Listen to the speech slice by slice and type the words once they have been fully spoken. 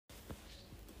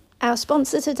Our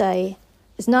sponsor today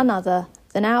is none other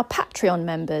than our Patreon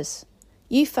members.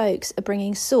 You folks are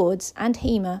bringing swords and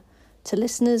HEMA to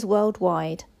listeners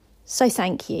worldwide, so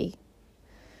thank you.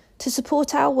 To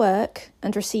support our work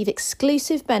and receive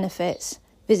exclusive benefits,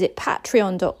 visit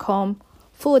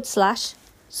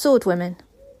patreon.com/swordwomen.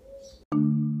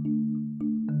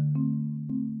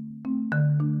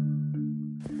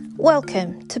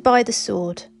 Welcome to By the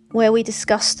Sword, where we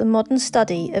discuss the modern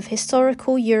study of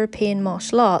historical European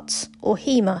martial arts, or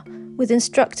HEMA, with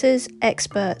instructors,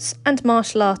 experts and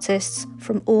martial artists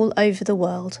from all over the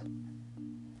world.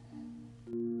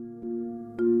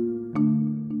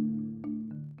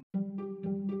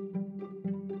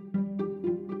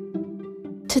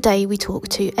 Today we talk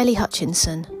to Ellie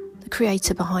Hutchinson, the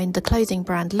creator behind the clothing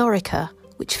brand Lorica,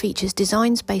 which features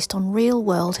designs based on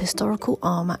real-world historical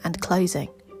armour and clothing.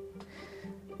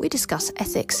 We discuss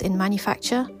ethics in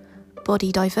manufacture,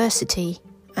 body diversity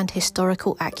and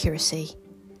historical accuracy.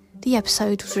 The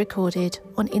episode was recorded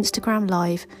on Instagram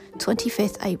Live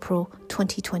 25th April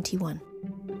 2021.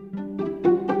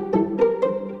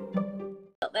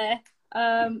 Out there.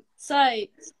 So,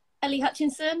 Ellie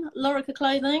Hutchinson, Lorica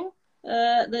Clothing,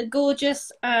 the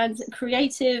gorgeous and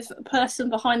creative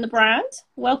person behind the brand.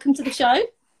 Welcome to the show.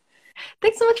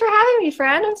 Thanks so much for having me,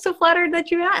 Fran. I'm so flattered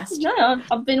that you asked. No,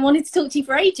 I've been wanting to talk to you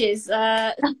for ages,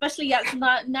 especially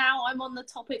now I'm on the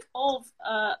topic of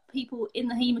people in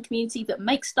the HEMA community that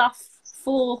make stuff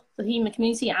for the HEMA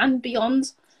community and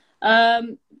beyond.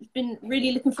 Been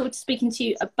really looking forward to speaking to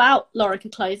you about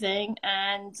Lorica Clothing,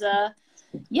 and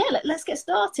let's get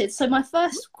started. So my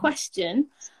first question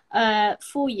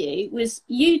for you was,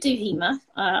 you do HEMA.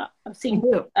 I've seen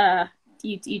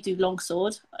you do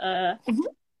longsword.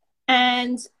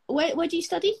 And where do you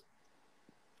study?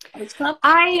 Which club?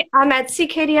 I'm at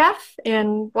CKDF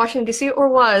in Washington, D.C., or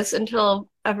was until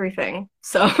everything.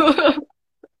 So,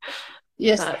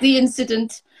 yes, the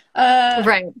incident.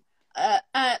 Right.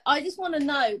 I just want to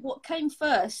know what came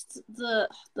first, the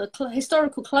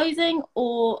historical clothing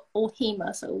or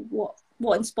HEMA? So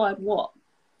what inspired what?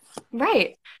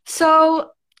 Right.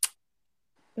 So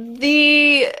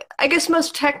the, I guess,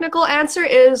 most technical answer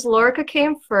is Lorica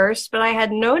came first, but I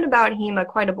had known about HEMA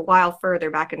quite a while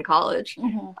further back in college.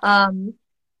 Mm-hmm.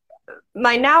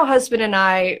 My now husband and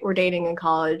I were dating in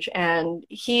college, and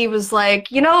he was like,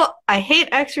 I hate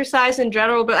exercise in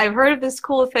general, but I've heard of this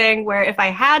cool thing where if I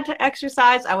had to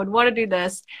exercise, I would want to do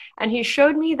this. And he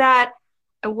showed me that,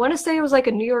 I want to say it was like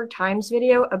a New York Times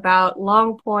video about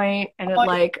Long Point, and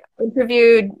it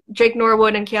interviewed Jake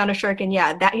Norwood and Keanu Shirk, and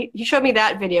he showed me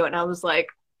that video, and I was like,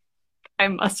 I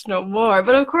must know more.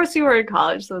 But of course we were in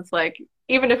college, so it's like,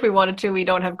 even if we wanted to, we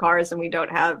don't have cars and we don't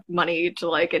have money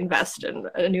to invest in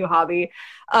a new hobby.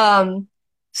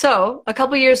 So a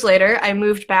couple years later, I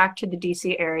moved back to the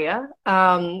DC area,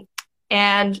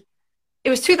 and it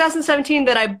was 2017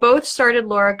 that I both started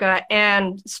Lorica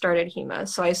and started HEMA.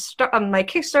 So my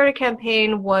Kickstarter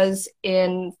campaign was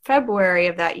in February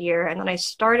of that year, and then I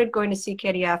started going to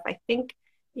CKDF, I think,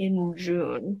 in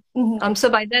June. Mm-hmm.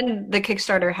 So by then, the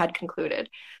Kickstarter had concluded.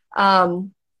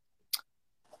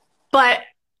 But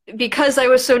because I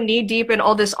was so knee-deep in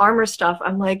all this armor stuff,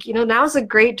 I'm like, now's a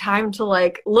great time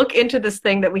to look into this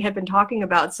thing that we had been talking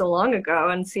about so long ago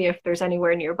and see if there's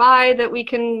anywhere nearby that we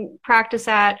can practice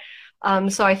at.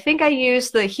 So I think I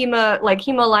used the HEMA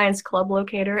Alliance club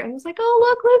locator, and was like,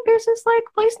 oh, look, there's this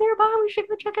place nearby, we should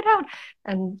go check it out.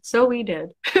 And so we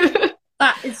did.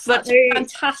 That is such a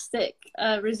fantastic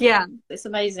result. Yeah. It's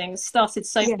amazing. It started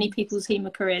so many people's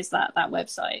HEMA careers, that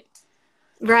website.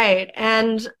 Right.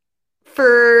 And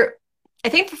I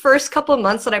think the first couple of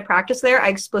months that I practiced there, I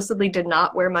explicitly did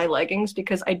not wear my leggings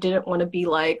because I didn't want to be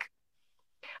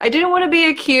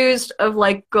accused of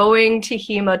going to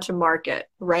HEMA to market,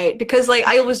 right? Because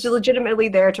I was legitimately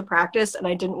there to practice, and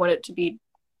I didn't want it to be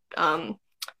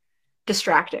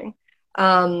distracting.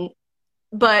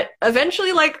 But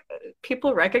eventually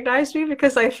people recognized me,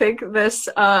 because I think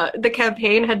the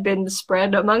campaign had been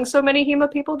spread among so many HEMA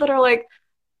people that are like,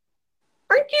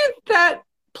 aren't you that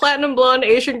platinum blonde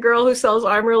Asian girl who sells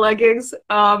armor leggings?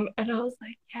 And I was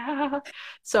like, yeah.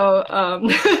 So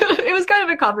it was kind of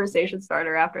a conversation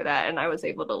starter after that, and I was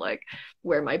able to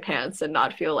wear my pants and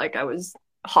not feel like I was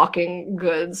hawking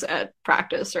goods at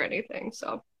practice or anything.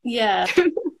 So yeah,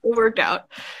 it worked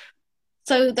out.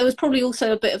 So there was probably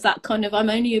also a bit of that kind of, I'm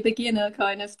only a beginner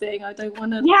kind of thing. I don't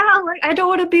want to. Yeah, I don't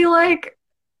want to be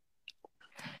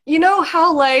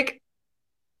how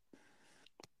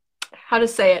how to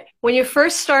say it, when you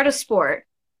first start a sport,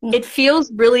 it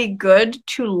feels really good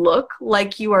to look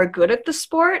like you are good at the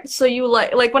sport. So you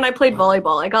like when I played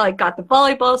volleyball, I got the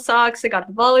volleyball socks, I got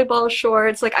the volleyball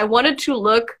shorts. I wanted to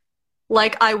look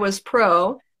like I was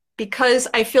pro, because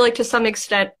I feel like to some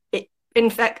extent it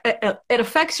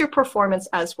affects your performance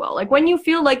as well. Like when you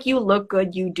feel like you look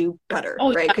good, you do better,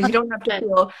 right? Because you don't have to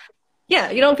feel,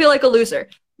 you don't feel like a loser.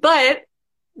 But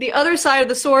the other side of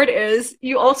the sword is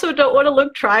you also don't want to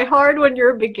look try hard when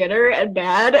you're a beginner and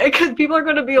bad, because people are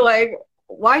going to be like,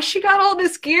 why she got all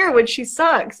this gear when she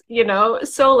sucks, you know?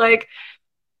 So like,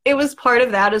 it was part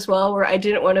of that as well, where I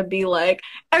didn't want to be like,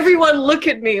 everyone look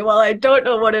at me while I don't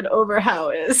know what an overhow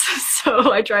is.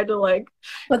 So I tried to like,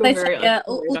 but they say, yeah,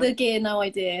 all the gear, no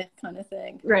idea kind of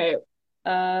thing. Right.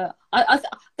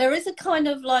 There is a kind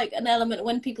of like an element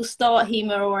when people start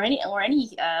HEMA or any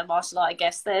martial art, I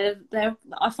guess I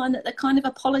find that they're kind of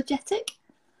apologetic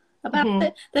about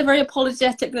it. They're very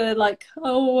apologetic. They're like,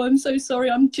 oh, I'm so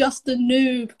sorry, I'm just a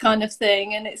noob kind of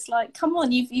thing. And it's like, come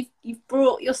on, you've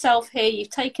brought yourself here, you've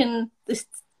taken this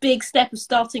big step of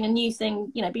starting a new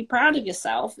thing, you know, be proud of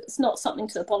yourself. It's not something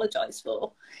to apologize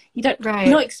for. You're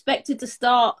not expected to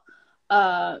start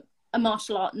a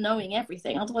martial art knowing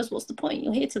everything, otherwise what's the point?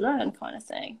 You're here to learn, kind of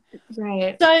thing.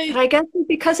 Right. So but I guess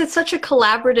because it's such a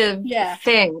collaborative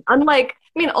thing, unlike,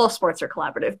 I mean, all sports are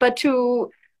collaborative, but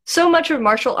so much of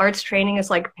martial arts training is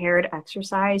like paired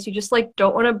exercise. You just like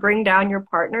don't want to bring down your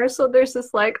partner. So there's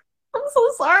this like, I'm so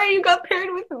sorry you got paired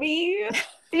with me.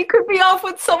 You could be off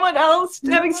with someone else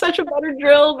having such a better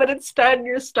drill, but instead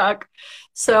you're stuck.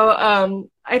 So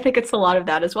I think it's a lot of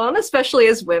that as well. And especially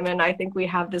as women, I think we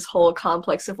have this whole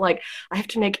complex of like, I have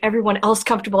to make everyone else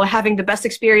comfortable having the best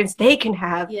experience they can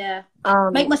have. Yeah.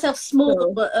 Make myself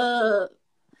small, but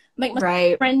make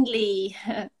myself friendly.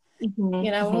 You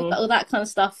know, all that kind of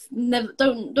stuff. Never,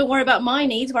 don't worry about my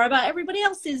needs, worry about everybody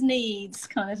else's needs,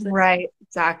 kind of thing. Right,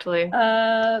 exactly.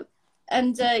 So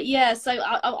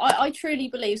I truly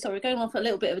believe, sorry, we're going off a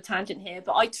little bit of a tangent here,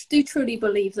 but I do truly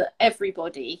believe that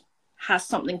everybody has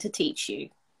something to teach you.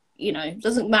 You know, it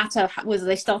doesn't matter whether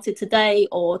they started today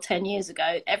or 10 years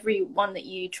ago, everyone that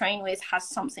you train with has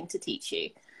something to teach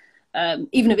you.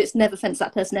 Even if it's never fence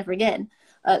that person ever again.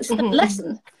 It's a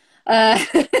lesson.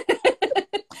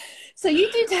 So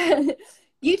you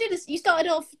started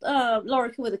off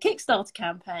Lorica with a Kickstarter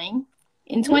campaign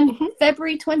in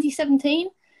February 2017,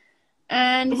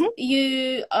 and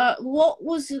you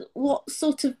what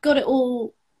sort of got it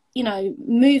all, you know,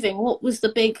 moving? What was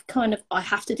the big kind of, I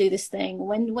have to do this thing?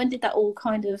 When did that all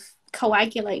kind of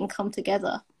coagulate and come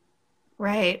together?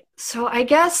 Right. So I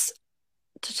guess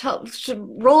to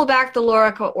roll back the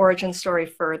Lorica origin story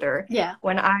further. Yeah.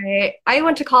 When I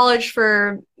went to college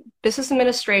for business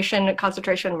administration,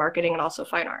 concentration in marketing, and also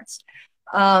fine arts.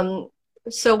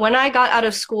 So when I got out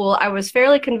of school, I was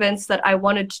fairly convinced that I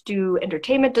wanted to do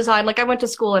entertainment design. Like I went to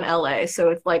school in LA, so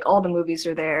it's like all the movies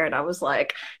are there, and I was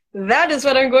like, that is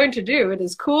what I'm going to do. It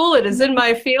is cool, it is in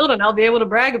my field, and I'll be able to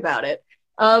brag about it.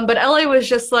 But LA was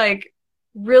just like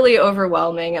really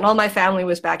overwhelming, and all my family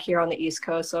was back here on the East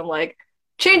Coast, so I'm like,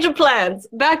 change of plans,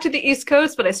 back to the East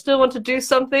Coast, but I still want to do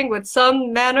something with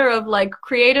some manner of like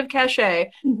creative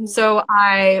cachet. So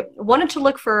I wanted to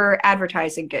look for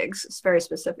advertising gigs, very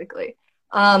specifically.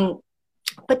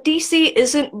 But DC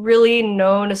isn't really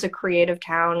known as a creative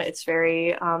town. It's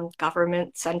very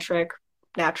government centric,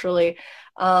 naturally.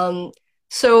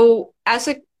 So as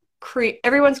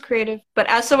everyone's creative, but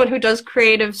as someone who does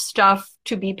creative stuff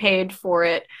to be paid for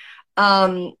it,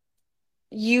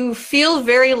 you feel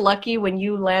very lucky when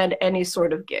you land any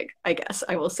sort of gig, I guess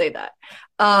I will say that.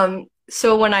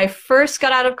 So when I first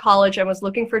got out of college and was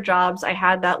looking for jobs, I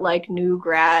had that like new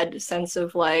grad sense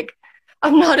of like,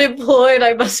 I'm not employed,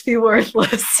 I must be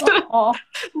worthless.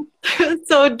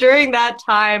 So during that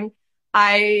time,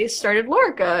 I started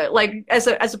Lorica, like as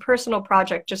a personal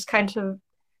project, just kind of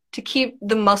to keep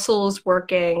the muscles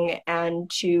working and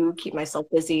to keep myself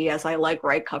busy as I like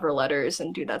write cover letters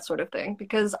and do that sort of thing,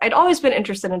 because I'd always been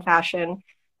interested in fashion,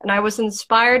 and I was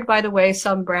inspired by the way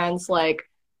some brands like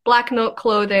Black Note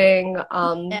clothing,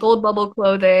 Gold Bubble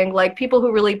clothing, like people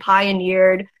who really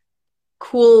pioneered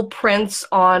cool prints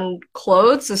on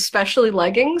clothes, especially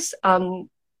leggings,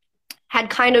 had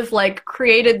kind of like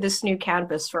created this new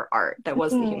canvas for art that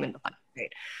was the human body,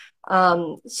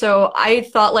 right? So I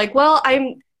thought like, well,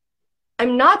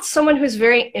 I'm not someone who's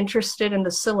very interested in the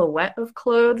silhouette of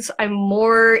clothes. I'm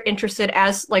more interested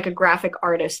as like a graphic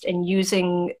artist and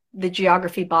using the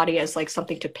geography body as like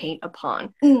something to paint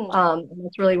upon. And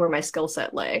that's really where my skill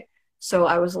set lay. So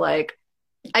I was like,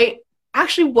 I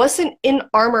actually wasn't in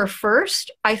armor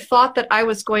first. I thought that I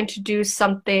was going to do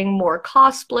something more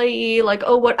cosplay-y, like,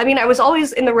 I was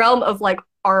always in the realm of like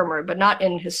armor, but not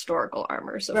in historical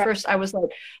armor. So first I was like,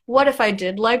 what if I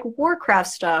did like Warcraft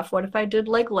stuff? What if I did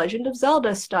like Legend of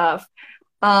Zelda stuff?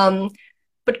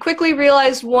 but quickly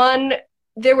realized, one,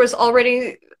 there was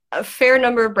already a fair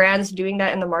number of brands doing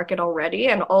that in the market already,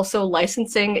 and also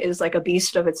licensing is like a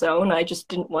beast of its own. I just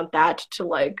didn't want that to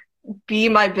like be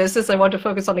my business. I want to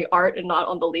focus on the art and not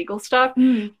on the legal stuff.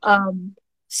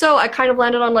 So I kind of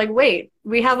landed on like, wait,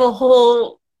 we have a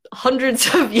whole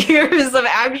hundreds of years of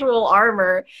actual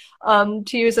armor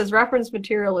to use as reference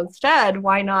material instead.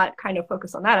 Why not kind of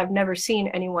focus on that? I've never seen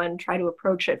anyone try to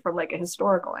approach it from like a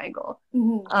historical angle.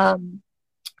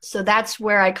 So that's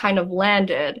where I kind of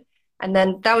landed. And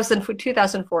then that was in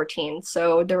 2014.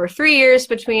 So there were 3 years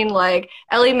between like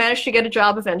Ellie managed to get a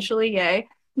job eventually, yay.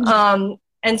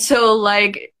 And so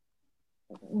like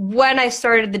when I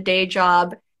started the day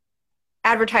job,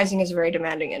 advertising is a very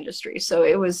demanding industry. So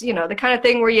it was, you know, the kind of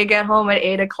thing where you get home at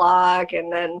 8 o'clock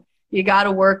and then you got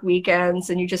to work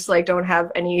weekends and you just like don't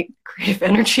have any creative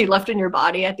energy left in your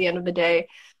body at the end of the day.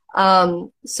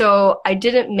 So I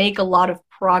didn't make a lot of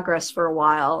progress for a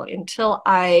while until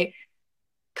I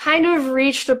kind of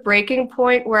reached a breaking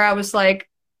point where I was like,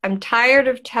 I'm tired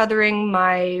of tethering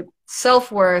my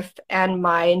self-worth and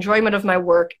my enjoyment of my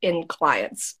work in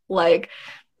clients. Like,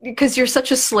 because you're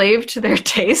such a slave to their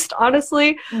taste,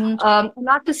 honestly.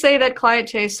 Not to say that client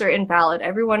tastes are invalid.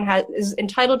 Everyone is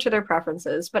entitled to their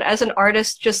preferences. But as an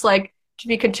artist, just like to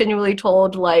be continually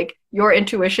told like your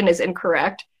intuition is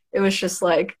incorrect, it was just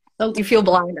like, you feel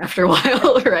blind after a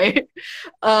while, right?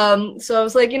 So I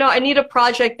was like, you know, I need a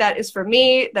project that is for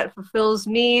me, that fulfills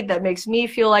me, that makes me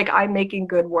feel like I'm making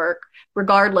good work,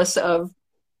 regardless of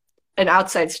an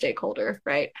outside stakeholder,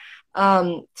 right?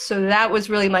 So that was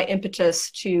really my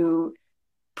impetus to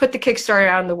put the Kickstarter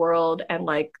out in the world and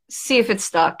like see if it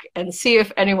stuck and see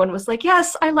if anyone was like,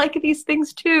 yes, I like these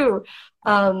things too.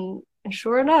 And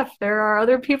sure enough, there are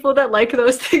other people that like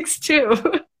those things too.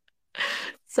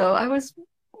 So I was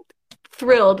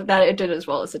thrilled that it did as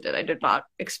well as it did. I did not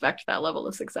expect that level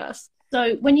of success.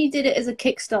 So when you did it as a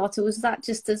Kickstarter, was that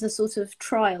just as a sort of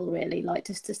trial, really, like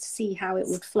just to see how it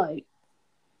would float?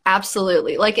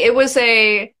 Absolutely. Like it was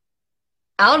I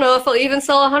don't know if I'll even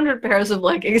sell 100 pairs of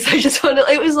leggings. I just wanted,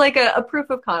 it was like a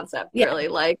proof of concept, really.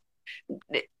 Like,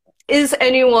 is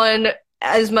anyone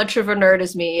as much of a nerd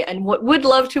as me and would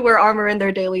love to wear armor in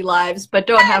their daily lives, but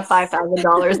don't have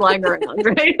 $5,000 lying around,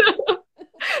 right?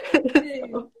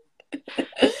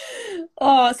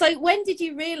 Oh, so when did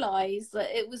you realize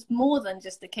that it was more than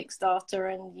just a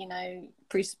Kickstarter and, you know,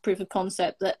 proof of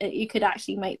concept, that you could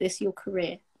actually make this your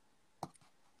career?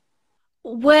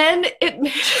 When it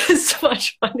made as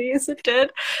much money as it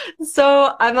did.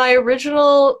 So my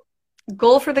original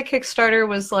goal for the Kickstarter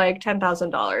was like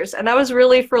 $10,000. And that was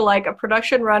really for like a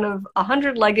production run of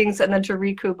 100 leggings and then to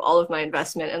recoup all of my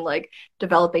investment in like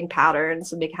developing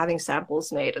patterns and having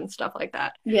samples made and stuff like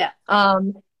that. Yeah.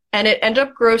 And it ended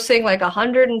up grossing like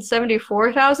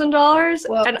 $174,000.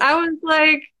 Well, and I was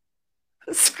like,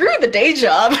 screw the day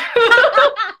job.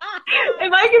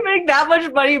 If I can make that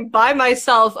much money by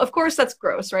myself, of course that's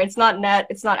gross, right? It's not net.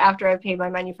 It's not after I've paid my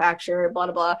manufacturer, blah,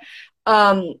 blah,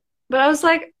 blah. But I was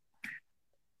like,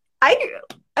 I'm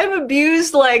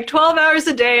abused like 12 hours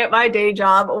a day at my day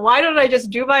job. Why don't I just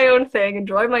do my own thing,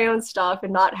 enjoy my own stuff,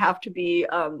 and not have to be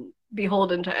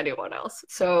beholden to anyone else?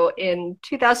 So in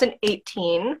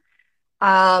 2018,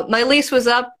 my lease was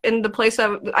up in the place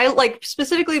I like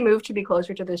specifically moved to be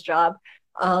closer to this job.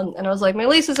 And I was like, my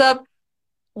lease is up.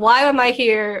 Why am I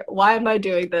here? Why am I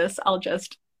doing this? I'll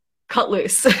just cut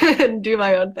loose and do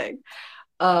my own thing.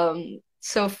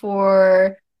 So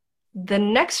for the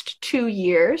next 2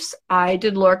 years, I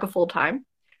did Lorica full time.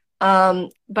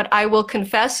 But I will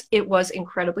confess it was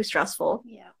incredibly stressful.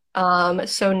 Yeah.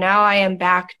 So now I am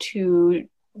back to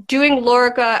doing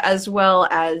Lorica as well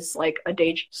as like a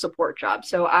day support job.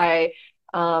 So I,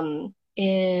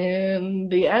 in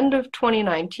the end of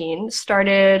 2019,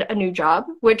 started a new job,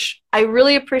 which I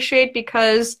really appreciate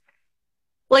because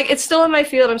like it's still in my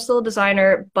field. I'm still a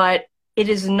designer, but it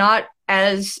is not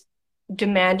as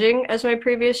demanding as my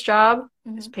previous job.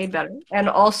 It's paid better. And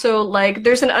also like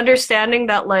there's an understanding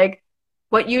that like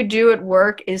what you do at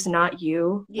work is not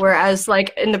you. Yeah. Whereas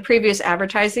like in the previous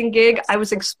advertising gig, I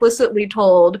was explicitly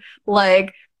told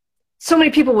like, so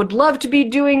many people would love to be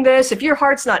doing this. If your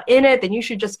heart's not in it, then you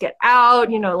should just get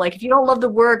out. You know, like if you don't love the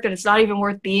work, then it's not even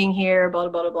worth being here, blah,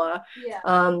 blah, blah, blah. Yeah.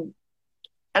 And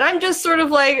I'm just sort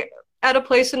of like at a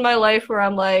place in my life where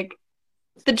I'm like,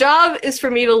 the job is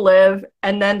for me to live,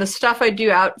 and then the stuff I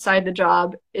do outside the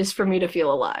job is for me to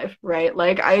feel alive, right?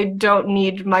 Like I don't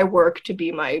need my work to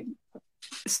be my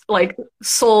like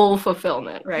soul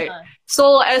fulfillment, right? No.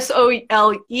 Soul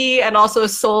SOLE and also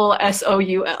soul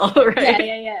SOUL, right?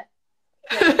 Yeah.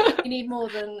 You need more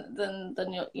than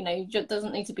your, you know, it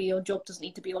doesn't need to be your job, doesn't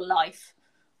need to be your life.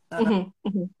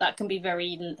 that can be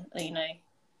very,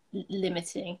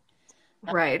 limiting.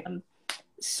 Right.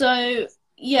 So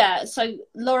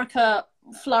Lorica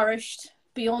flourished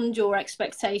beyond your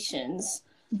expectations.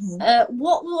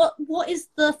 What is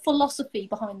the philosophy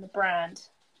behind the brand?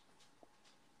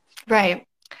 Right.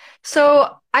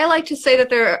 So I like to say that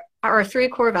there are three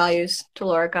core values to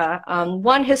Lorica.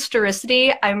 One,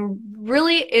 historicity. I'm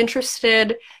really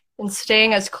interested in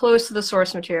staying as close to the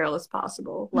source material as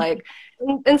possible. Like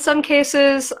in some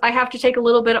cases, I have to take a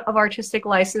little bit of artistic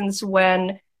license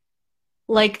when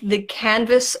like the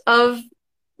canvas of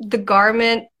the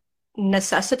garment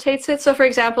necessitates it. So for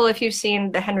example, if you've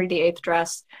seen the Henry VIII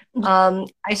dress,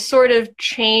 I sort of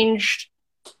changed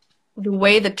the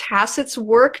way the tassets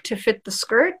work to fit the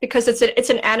skirt because it's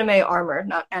an anime armor,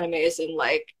 not anime as in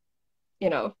like,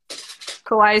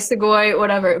 kawaii sugoi,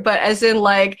 whatever, but as in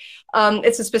like,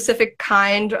 it's a specific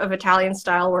kind of Italian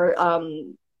style where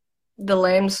the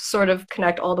lames sort of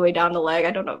connect all the way down the leg.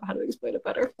 I don't know how to explain it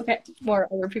better. Okay, more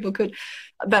other people could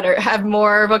have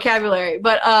more vocabulary.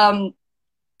 But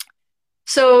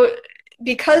so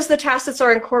because the tassets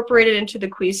are incorporated into the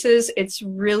cuisses, it's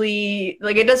really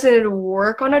like it doesn't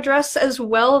work on a dress as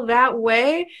well that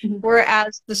way.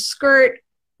 Whereas the skirt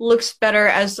looks better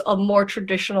as a more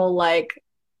traditional like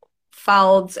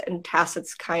folds and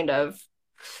tassets kind of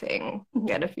thing.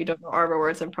 Again, if you don't know armor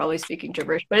words, I'm probably speaking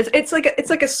gibberish, but it's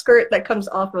like a skirt that comes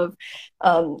off of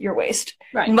your waist,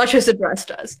 right, much as a dress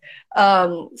does.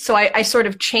 So I sort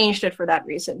of changed it for that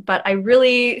reason. But I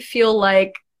really feel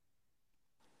like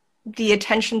the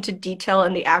attention to detail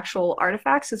in the actual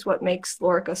artifacts is what makes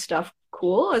Lorica stuff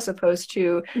cool, as opposed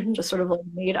to just sort of like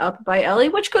made up by Ellie,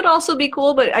 which could also be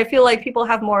cool, but I feel like people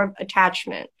have more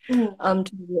attachment to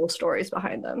the real stories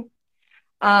behind them.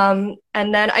 And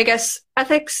then I guess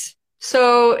ethics,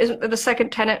 so is the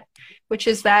second tenet, which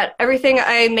is that everything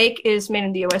I make is made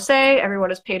in the USA,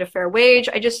 everyone is paid a fair wage.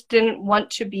 I just didn't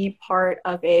want to be part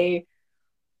of a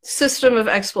system of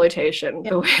exploitation,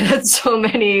 the way that so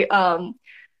many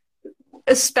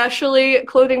especially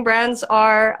clothing brands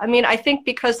are. I mean, I think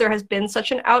because there has been such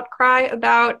an outcry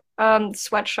about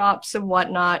sweatshops and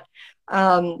whatnot,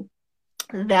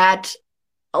 that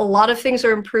a lot of things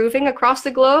are improving across the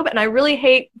globe, and I really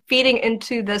hate feeding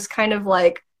into this kind of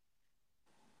like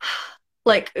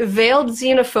veiled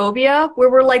xenophobia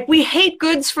where we're like, we hate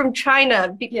goods from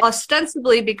China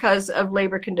ostensibly because of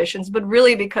labor conditions, but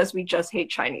really because we just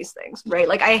hate Chinese things, right?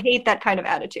 Like I hate that kind of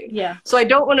attitude. So I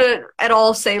don't want to at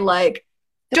all say like,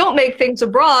 don't make things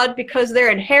abroad because they're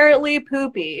inherently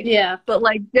poopy. But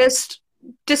like just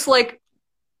dislike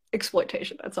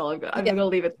exploitation. That's all I'm gonna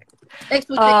leave it.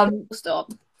 Exploitation will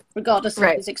stop, regardless of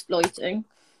who's exploiting.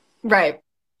 Right.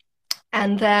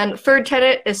 And then third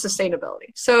tenet is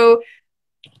sustainability. So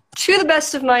to the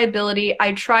best of my ability,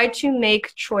 I try to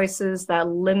make choices that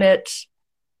limit,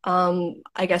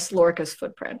 I guess, Lorica's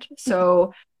footprint.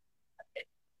 So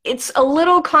it's a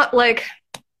little like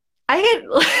I get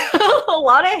a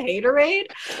lot of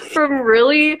haterade from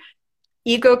really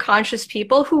eco-conscious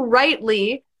people who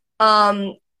rightly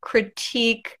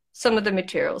critique some of the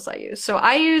materials I use. So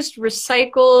I used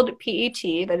recycled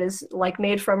PET that is like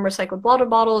made from recycled water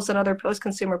bottles and other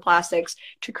post-consumer plastics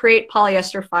to create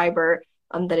polyester fiber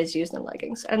that is used in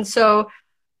leggings. And so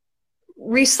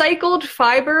recycled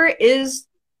fiber is,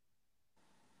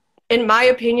 in my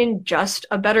opinion, just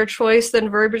a better choice than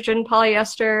virgin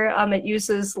polyester. It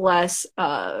uses less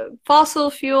fossil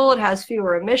fuel, it has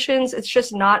fewer emissions, it's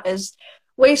just not as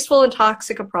wasteful and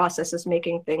toxic a process as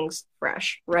making things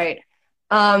fresh, right?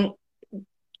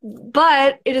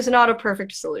 But it is not a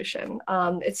perfect solution.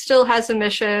 It still has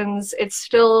emissions, it's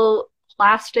still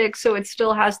plastic, so it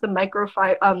still has the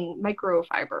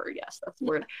microfiber, yes, that's the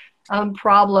word,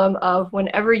 problem of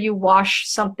whenever you wash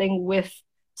something with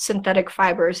synthetic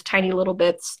fibers, tiny little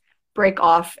bits break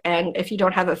off, and if you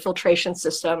don't have a filtration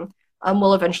system,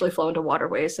 will eventually flow into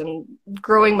waterways, and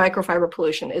growing microfiber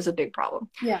pollution is a big problem.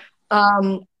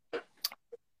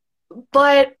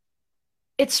 But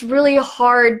it's really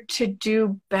hard to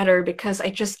do better because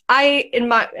in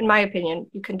my opinion,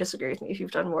 you can disagree with me if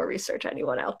you've done more research,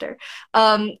 anyone out there,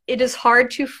 it is hard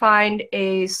to find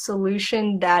a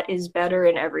solution that is better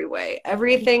in every way.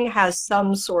 Everything has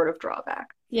some sort of drawback.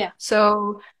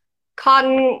 So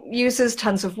cotton uses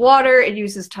tons of water, it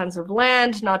uses tons of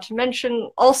land, not to mention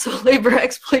also labor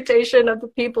exploitation of the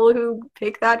people who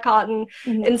pick that cotton,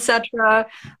 etc.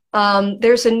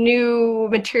 There's a new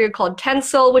material called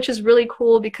Tencel, which is really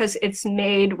cool because it's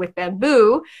made with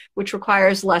bamboo, which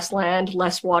requires less land,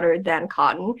 less water than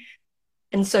cotton.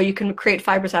 And so you can create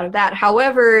fibers out of that.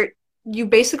 However, you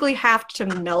basically have to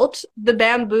melt the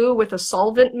bamboo with a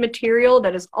solvent material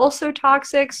that is also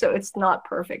toxic, so it's not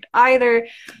perfect either.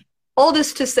 All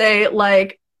this to say,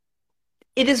 like,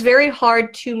 it is very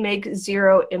hard to make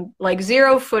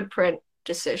zero footprint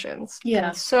decisions. Yeah.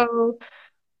 And so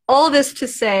all this to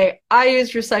say, I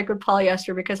use recycled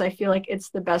polyester because I feel like it's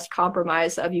the best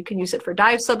compromise of, you can use it for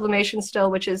dye sublimation still,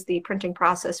 which is the printing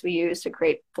process we use to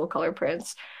create full color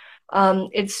prints.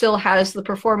 It still has the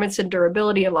performance and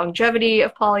durability and longevity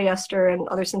of polyester and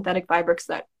other synthetic fibers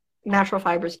that natural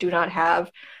fibers do not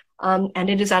have. And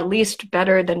it is at least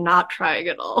better than not trying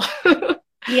it all.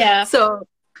 Yeah. So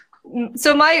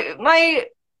my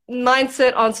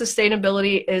mindset on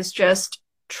sustainability is just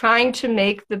trying to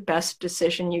make the best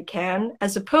decision you can,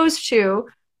 as opposed to,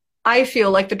 I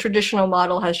feel like the traditional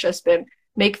model has just been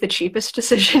make the cheapest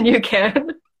decision you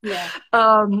can. Yeah.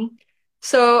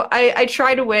 So I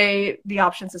try to weigh the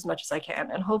options as much as I can,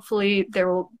 and hopefully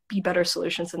there will be better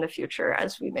solutions in the future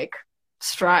as we make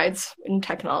strides in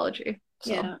technology.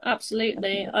 So. Yeah,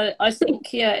 absolutely. I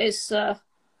think, yeah, it's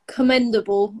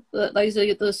commendable that those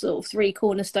are the sort of three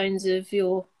cornerstones of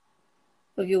your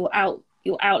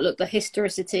outlook: the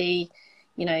historicity,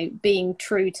 you know, being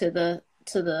true to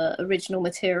the original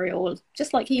material,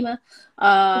 just like HEMA,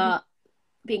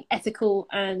 being ethical,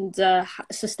 and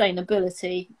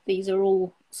sustainability. These are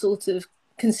all sort of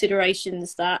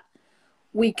considerations that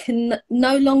we can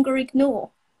no longer ignore,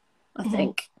 I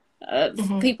think.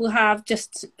 People have,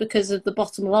 just because of the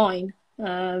bottom line,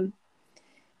 and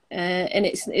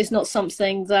it's not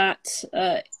something that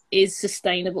is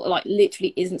sustainable, like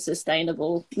literally isn't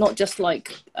sustainable, not just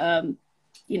like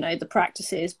you know, the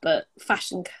practices, but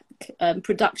fashion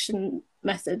production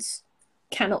methods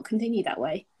cannot continue that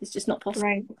way. It's just not possible.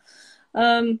 Right.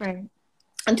 Right.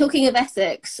 And talking of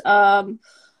ethics,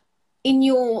 in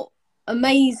your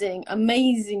amazing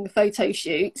photo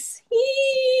shoots,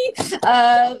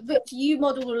 but you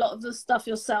model a lot of the stuff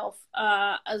yourself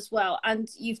as well, and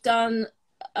you've done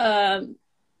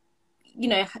you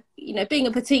know, being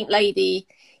a petite lady,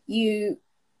 you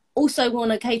also want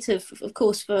to cater, of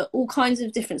course, for all kinds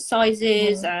of different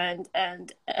sizes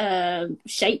and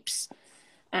shapes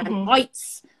and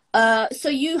heights. So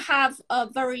you have a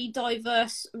very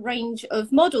diverse range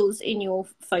of models in your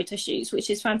photo shoots, which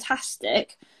is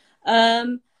fantastic.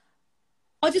 I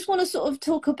just want to sort of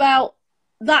talk about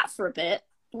that for a bit.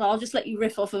 Well, I'll just let you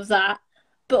riff off of that.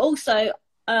 But also,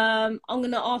 I'm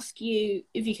going to ask you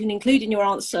if you can include in your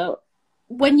answer,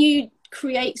 when you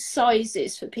create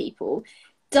sizes for people,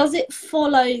 does it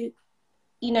follow, you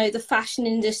know, the fashion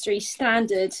industry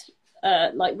standard,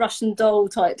 like Russian doll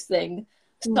type thing,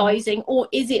 sizing, or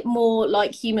is it more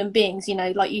like human beings, you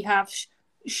know, like you have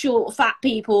short fat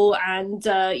people and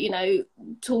you know,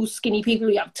 tall skinny people,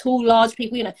 you have tall large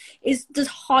people, you know, does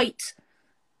height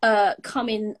come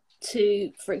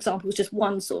into, for example, just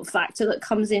one sort of factor that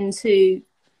comes into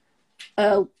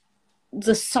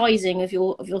the sizing of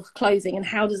your clothing, and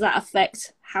how does that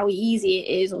affect how easy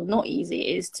it is or not easy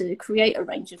it is to create a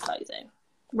range of clothing?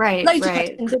 Right. Loads of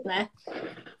questions, isn't there?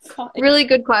 Really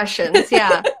good questions.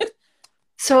 Yeah.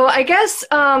 So I guess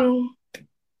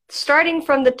starting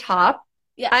from the top,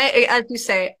 as you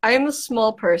say, I am a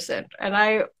small person, and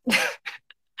I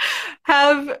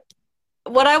have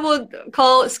what I would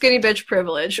call skinny bitch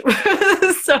privilege.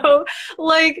 So,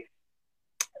 like,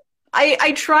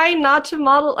 I try not to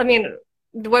model. I mean,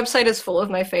 the website is full of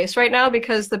my face right now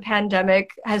because the pandemic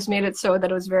has made it so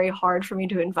that it was very hard for me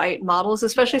to invite models,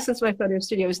 especially since my photo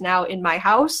studio is now in my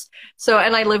house. So,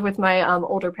 and I live with my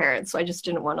older parents, so I just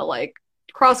didn't want to like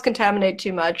cross-contaminate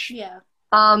too much. Yeah.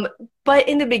 But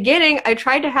in the beginning, I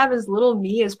tried to have as little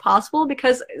me as possible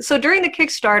because, so during the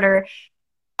Kickstarter,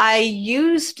 I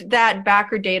used that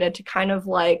backer data to kind of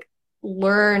like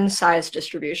learn size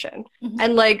distribution.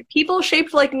 And like people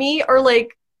shaped like me are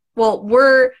like, well,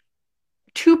 we're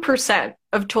 2%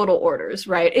 of total orders,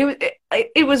 right?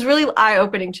 It was really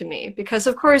eye-opening to me because,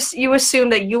 of course, you assume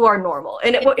that you are normal,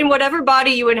 and in whatever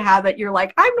body you inhabit, you're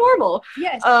like, I'm normal.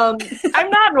 Yes. I'm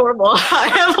not normal.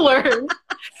 I have learned.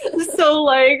 So,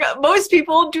 like, most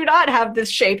people do not have this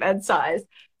shape and size.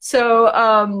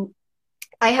 So,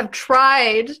 I have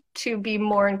tried to be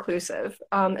more inclusive,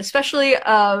 especially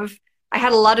of. I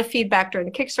had a lot of feedback during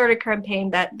the Kickstarter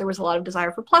campaign that there was a lot of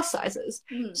desire for plus sizes.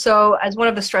 So as one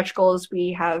of the stretch goals,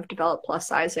 we have developed plus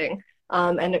sizing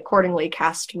and accordingly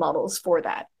cast models for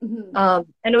that. And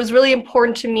it was really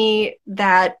important to me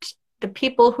that the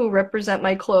people who represent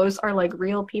my clothes are like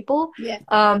real people.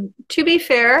 To be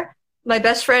fair, my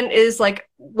best friend is like,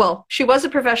 well, she was a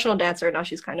professional dancer. Now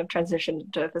she's kind of transitioned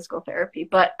into physical therapy.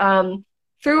 But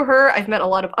through her, I've met a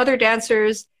lot of other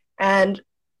dancers, and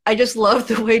I just love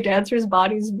the way dancers'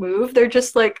 bodies move. They're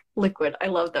just like liquid. I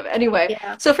love them. Anyway,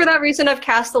 Yeah. so for that reason, I've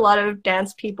cast a lot of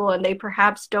dance people, and they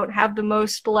perhaps don't have the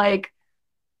most like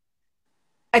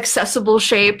accessible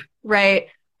shape, right?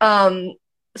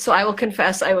 So I will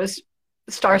confess I was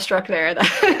starstruck there.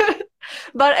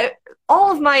 But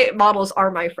all of my models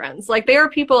are my friends. Like, they are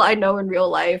people I know in real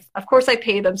life. Of course, I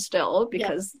pay them still,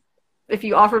 because if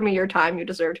you offer me your time, you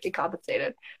deserve to be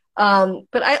compensated.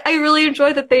 But I really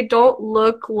enjoy that they don't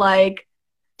look like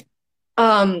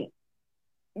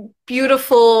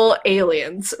beautiful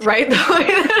aliens, right?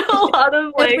 A lot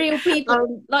of like real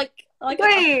people, like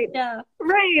right, yeah,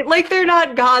 right. Like, they're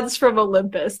not gods from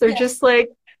Olympus. They're just like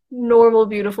normal,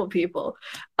 beautiful people.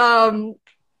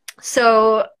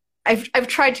 So I've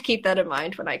tried to keep that in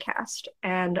mind when I cast,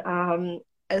 and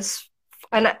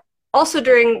also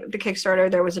during the Kickstarter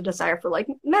there was a desire for like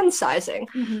men's sizing,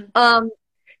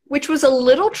 which was a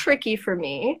little tricky for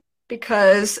me,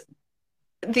 because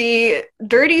the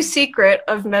dirty secret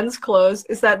of men's clothes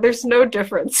is that there's no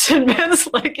difference in men's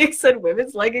leggings and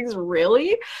women's leggings,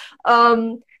 really.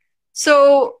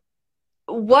 So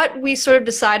what we sort of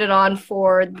decided on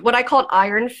for what I called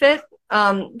Iron Fit,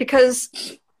 because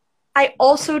I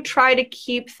also try to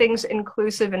keep things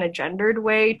inclusive in a gendered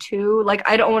way too. Like,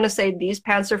 I don't want to say these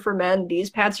pants are for men, these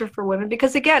pants are for women,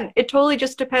 because again, it totally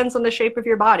just depends on the shape of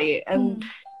your body. And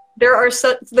there's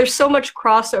so much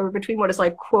crossover between what is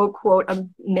like quote quote a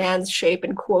man's shape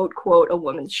and quote quote a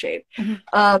woman's shape.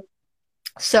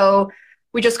 So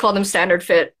we just call them Standard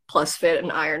Fit, Plus Fit,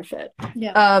 and Iron Fit.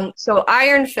 So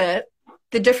Iron Fit,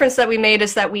 the difference that we made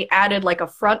is that we added like a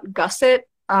front gusset.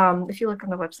 If you look on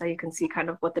the website, you can see kind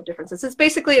of what the difference is. It's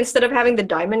basically, instead of having the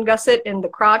diamond gusset in the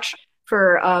crotch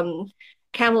for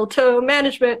camel toe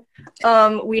management,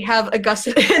 we have a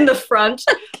gusset in the front,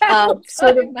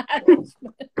 sort of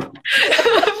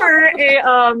for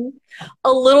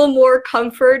a little more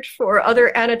comfort for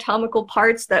other anatomical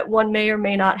parts that one may or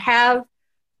may not have.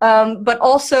 But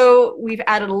also, we've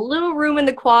added a little room in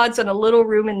the quads and a little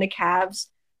room in the calves,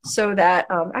 so that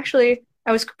actually,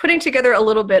 I was putting together a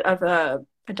little bit of a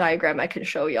diagram I can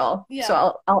show y'all.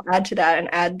 So I'll add to that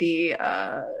and add the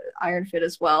Iron Fit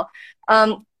as well.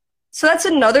 So that's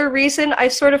another reason I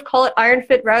sort of call it Iron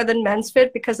Fit rather than Men's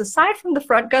Fit, because aside from the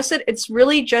front gusset, it's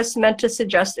really just meant to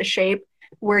suggest a shape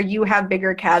where you have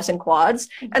bigger calves and quads,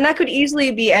 and that could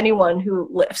easily be anyone who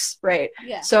lifts, right?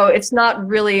 So it's not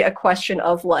really a question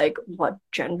of like what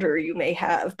gender you may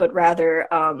have, but rather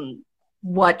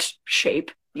what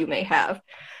shape you may have.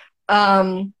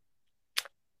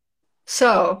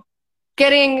 So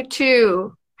getting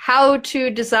to how to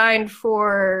design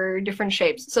for different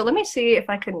shapes. So let me see if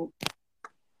I can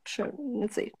show,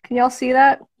 let's see. Can y'all see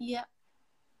that? Yeah.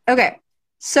 Okay.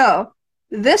 So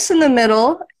this in the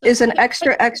middle is an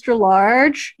extra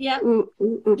large. Yeah.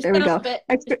 There we go.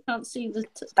 Extra. Can't see the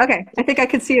okay. I think I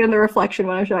can see it in the reflection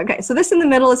when I'm showing. Okay. So this in the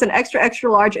middle is an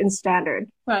extra large in standard.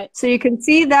 Right. So you can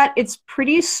see that it's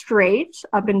pretty straight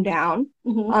up and down.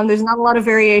 There's not a lot of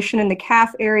variation in the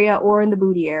calf area or in the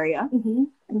booty area.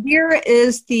 Here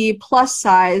is the plus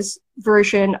size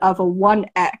version of a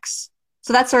 1X.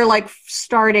 So that's our like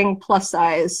starting plus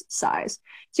size.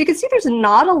 So you can see there's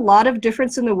not a lot of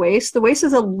difference in the waist. The waist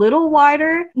is a little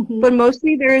wider, but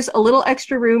mostly there's a little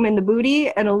extra room in the booty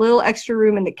and a little extra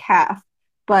room in the calf.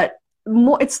 But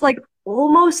it's like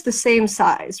almost the same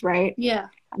size, right? Yeah.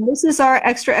 And this is our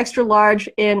extra large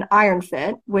in Iron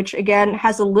Fit, which again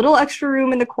has a little extra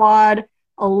room in the quad,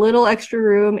 a little extra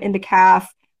room in the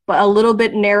calf, but a little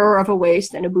bit narrower of a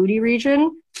waist and a booty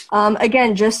region.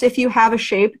 Again, just if you have a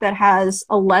shape that has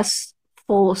a less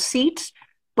full seat,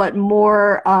 but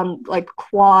more like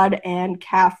quad and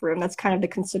calf room. That's kind of the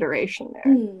consideration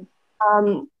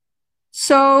there.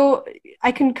 So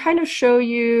I can kind of show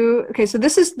you, okay, so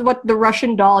this is what the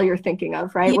Russian doll you're thinking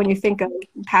of, right? When you think of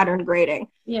pattern grading.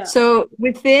 So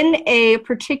within a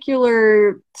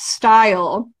particular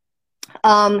style,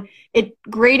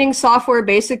 grading software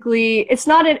basically, it's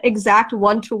not an exact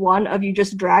one-to-one of you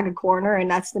just drag a corner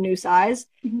and that's the new size.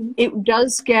 It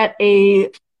does get a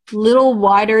little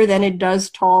wider than it does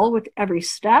tall with every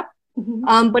step,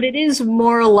 but it is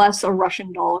more or less a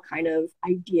Russian doll kind of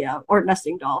idea, or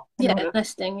nesting doll.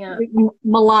 Nesting,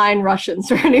 malign Russians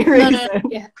for any reason.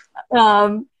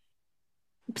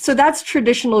 So that's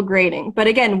traditional grading. But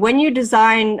again, when you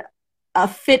design a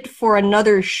fit for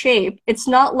another shape, it's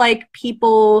not like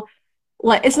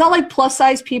it's not like plus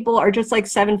size people are just like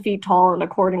 7 feet tall and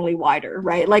accordingly wider,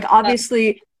 right? Like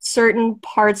obviously certain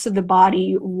parts of the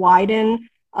body widen.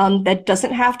 That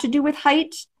doesn't have to do with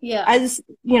height, as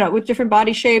you know, with different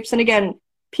body shapes. And again,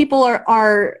 people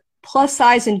are plus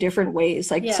size in different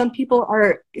ways. Like some people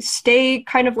stay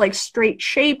kind of like straight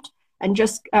shaped and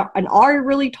just and are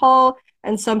really tall,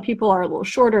 and some people are a little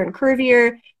shorter and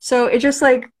curvier. So it just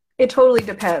like, it totally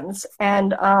depends.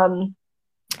 And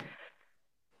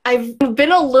I've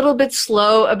been a little bit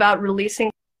slow about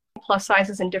releasing plus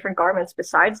sizes in different garments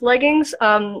besides leggings.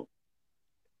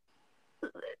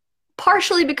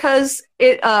 Partially because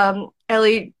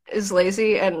Ellie is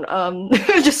lazy and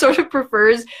just sort of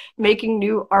prefers making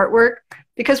new artwork.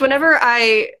 Because whenever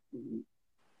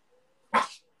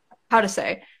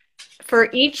for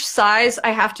each size, I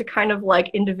have to kind of like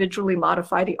individually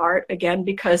modify the art again,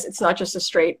 because it's not just a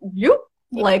straight whoop.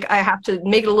 Like I have to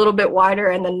make it a little bit wider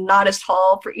and then not as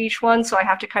tall for each one. So I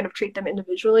have to kind of treat them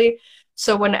individually.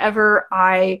 So whenever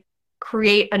I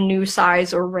create a new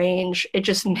size or range, it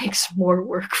just makes more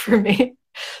work for me.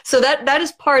 So that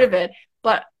is part of it.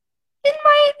 But in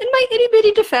my itty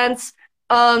bitty defense,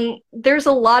 there's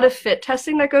a lot of fit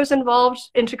testing that goes involved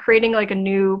into creating like a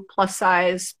new plus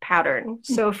size pattern.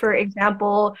 So for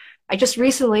example, I just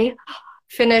recently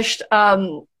finished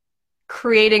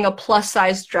creating a plus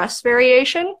size dress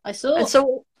variation. I saw. And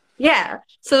so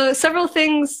so several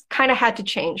things kind of had to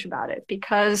change about it,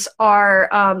 because our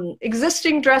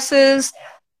existing dresses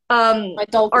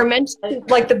are meant to,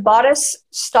 like, the bodice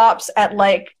stops at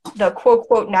like the quote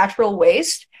quote natural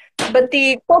waist, but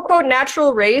the quote quote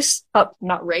natural waist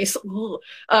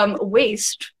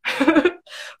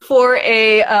for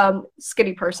a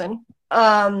skinny person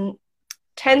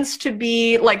tends to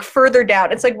be like further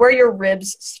down. It's like where your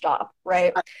ribs stop,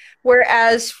 right?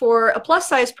 Whereas for a plus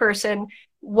size person,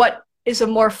 what is a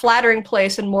more flattering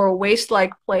place and more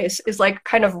waist-like place is like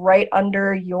kind of right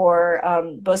under your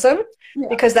bosom,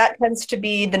 because that tends to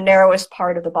be the narrowest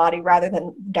part of the body rather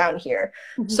than down here.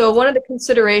 So one of the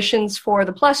considerations for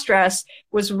the plus dress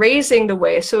was raising the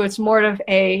waist, so it's more of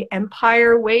a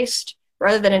empire waist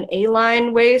rather than an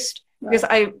A-line waist, because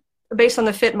based on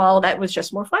the fit model, that was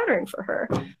just more flattering for her.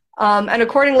 And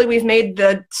accordingly, we've made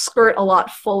the skirt a lot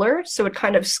fuller, so it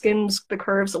kind of skims the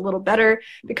curves a little better,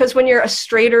 because when you're a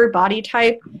straighter body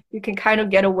type, you can kind of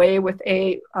get away with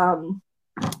a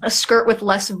skirt with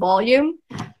less volume,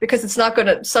 because it's not going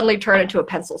to suddenly turn into a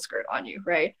pencil skirt on you,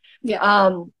 right?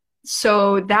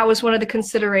 So that was one of the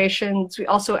considerations. We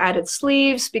also added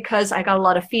sleeves, because I got a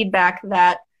lot of feedback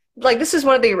that, like, this is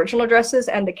one of the original dresses,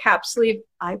 and the cap sleeve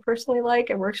I personally like.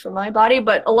 It works for my body,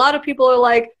 but a lot of people are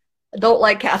like, I don't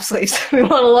like cap sleeves. We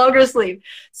want a longer sleeve.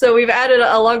 So we've added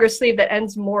a longer sleeve that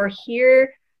ends more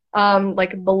here,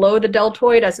 like below the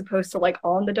deltoid, as opposed to like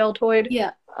on the deltoid.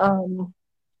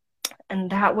 And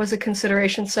that was a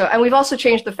consideration. So, and we've also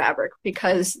changed the fabric,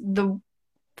 because the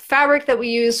fabric that we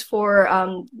use for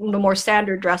the more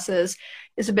standard dresses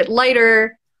is a bit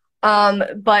lighter.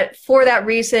 But for that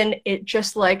reason, it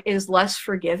just like is less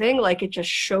forgiving. Like, it just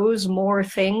shows more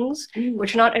things,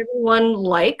 which not everyone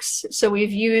likes. So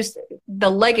we've used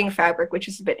the legging fabric, which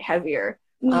is a bit heavier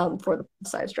for the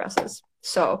size dresses.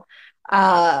 So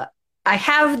I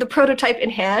have the prototype in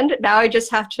hand. Now I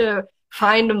just have to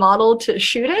find a model to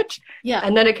shoot it,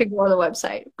 and then it can go on the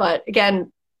website. But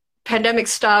again, pandemic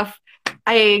stuff.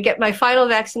 I get my final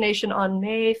vaccination on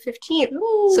May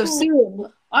 15th, so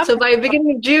soon. So by the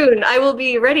beginning of June, I will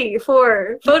be ready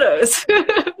for photos.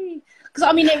 Because,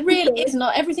 I mean, it really is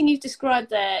not, everything you've described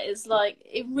there is like,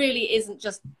 it really isn't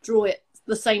just draw it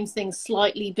the same thing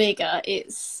slightly bigger.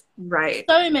 It's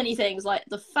so many things, like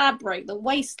the fabric, the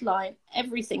waistline,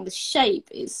 everything, the shape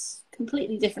is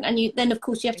completely different. And then, of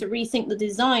course, you have to rethink the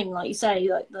design, like you say,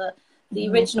 like the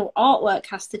original artwork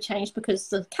has to change because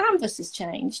the canvas has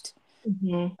changed.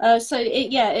 So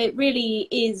it really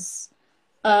is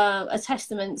a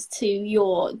testament to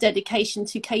your dedication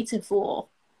to cater for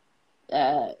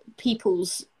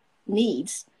people's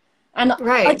needs. And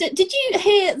did you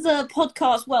hear the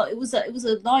podcast? Well, it was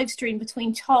a live stream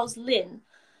between Charles Lynn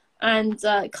and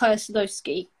Kaya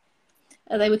Sadowski.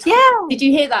 They were talking, did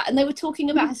you hear that? And they were talking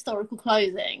about historical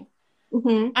clothing.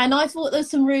 And I thought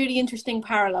there's some really interesting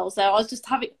parallels there.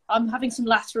 I'm having some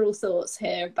lateral thoughts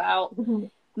here about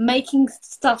making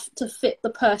stuff to fit the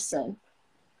person.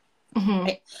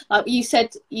 Right? Like you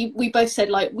said, we both said,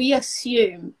 like, we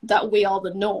assume that we are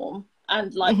the norm,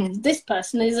 and like this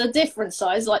person is a different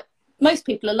size. Like, most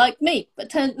people are like me, but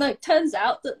turns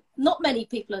out that not many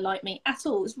people are like me at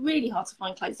all. It's really hard to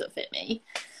find clothes that fit me.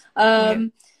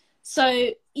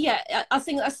 So yeah, I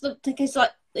think that's the case.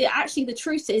 Like, actually, the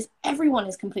truth is everyone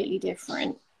is completely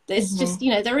different. There's just,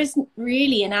 there isn't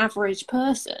really an average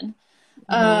person.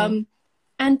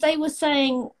 And they were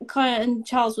saying, Kaya and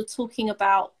Charles were talking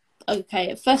about,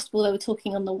 first of all, they were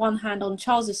talking on the one hand on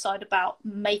Charles's side about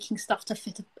making stuff to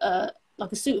fit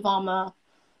like a suit of armor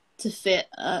to fit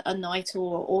a knight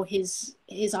or his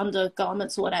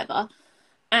undergarments or whatever.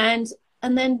 And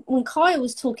then when Kaya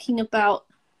was talking about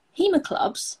HEMA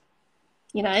clubs,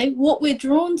 you know, what we're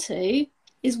drawn to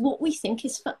is what we think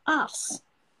is for us.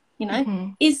 You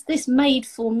know, is this made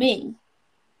for me?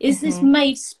 Is this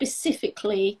made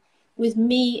specifically with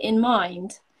me in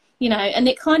mind? You know, and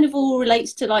it kind of all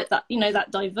relates to like that, you know,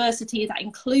 that diversity, that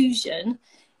inclusion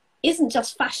isn't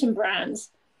just fashion brands,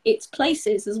 it's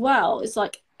places as well. It's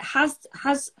like, how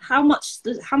much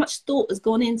thought has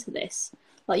gone into this?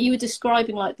 Like you were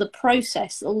describing, like the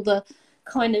process, all the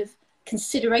kind of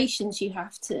considerations you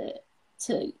have to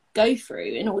go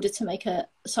through in order to make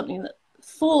something that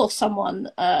for someone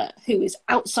who is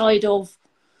outside of,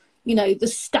 you know, the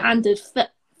standard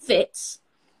fits.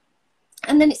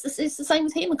 And then it's the same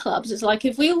with HEMA clubs. It's like,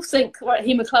 if we all think, right,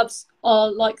 HEMA clubs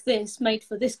are like this, made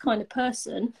for this kind of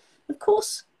person, of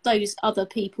course those other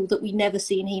people that we never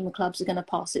see in HEMA clubs are going to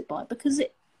pass it by, because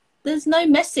there's no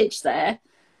message there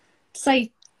to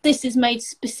say this is made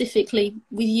specifically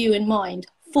with you in mind,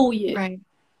 for you,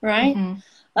 right?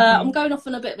 I'm going off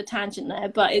on a bit of a tangent there,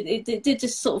 but it did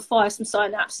just sort of fire some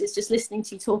synapses just listening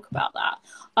to you talk about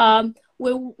that.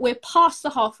 We're past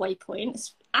the halfway point.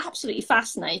 It's absolutely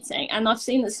fascinating, and I've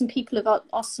seen that some people have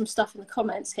asked some stuff in the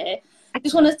comments here. I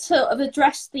just wanted to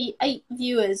address the 8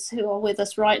 viewers who are with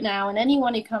us right now, and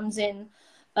anyone who comes in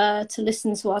to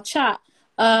listen to our chat.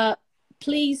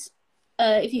 Please,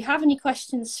 if you have any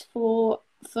questions for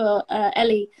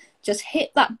Ellie, just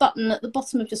hit that button at the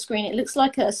bottom of your screen. It looks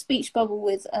like a speech bubble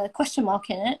with a question mark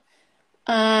in it,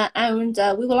 and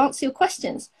we will answer your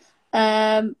questions.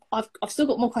 I've still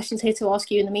got more questions here to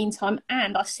ask you in the meantime,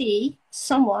 and I see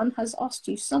someone has asked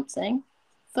you something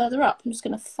further up. I'm just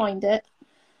going to find it.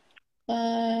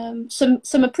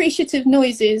 Some appreciative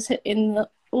noises in the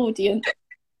audience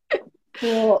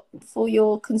for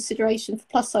your consideration for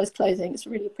plus size clothing. It's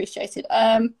really appreciated.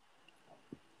 Right,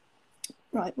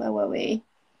 where were we?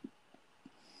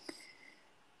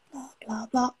 Blah blah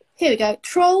blah. Here we go.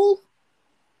 Troll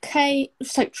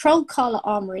Carla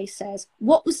Armory says,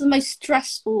 what was the most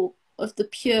stressful of the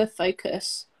pure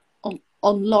focus on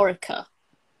Lorica?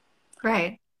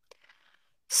 Right.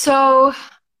 So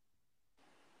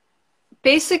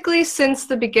basically, since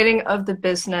the beginning of the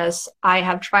business, I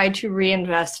have tried to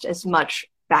reinvest as much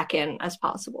back in as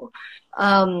possible.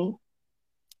 I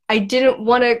didn't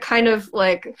want to kind of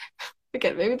like,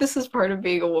 again, maybe this is part of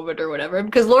being a woman or whatever,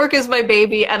 because Lorica is my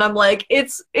baby, and I'm like,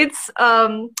 it's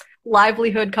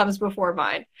livelihood comes before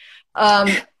mine.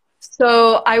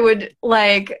 So I would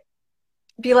like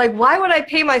be like, why would I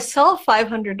pay myself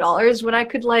 $500 when I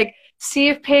could like see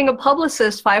if paying a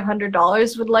publicist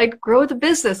 $500 would like grow the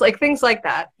business, like things like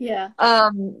that. Yeah.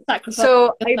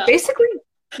 So I basically,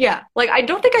 yeah, like I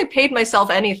don't think I paid myself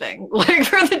anything like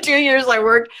for the 2 years I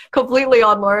worked completely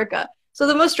on Lorica. So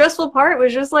the most stressful part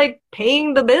was just like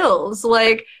paying the bills.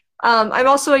 Like I'm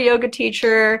also a yoga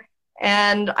teacher,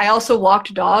 and I also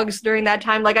walked dogs during that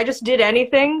time. Like I just did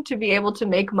anything to be able to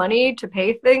make money, to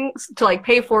pay things, to like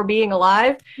pay for being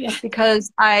alive,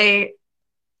 because I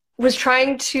was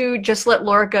trying to just let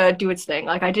Lorica do its thing.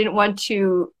 Like I didn't want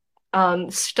to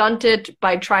stunt it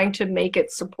by trying to make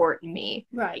it support me.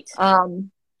 Right.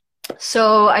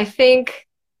 So I think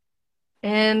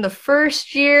in the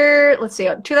first year, let's see,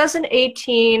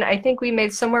 2018, I think we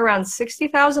made somewhere around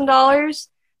 $60,000.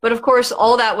 But of course,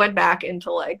 all that went back into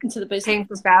the business, paying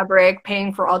for fabric,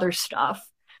 paying for other stuff.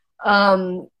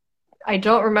 I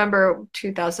don't remember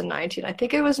 2019. I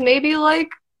think it was maybe like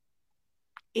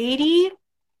 80.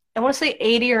 I want to say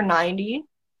 80 or 90.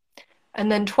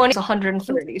 And then 20 is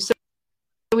 130. So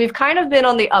we've kind of been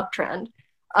on the uptrend.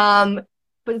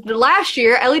 But the last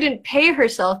year, Ellie didn't pay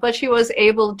herself, but she was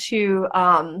able to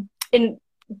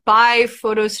buy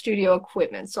photo studio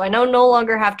equipment. So I no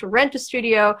longer have to rent a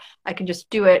studio. I can just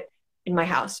do it in my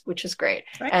house, which is great.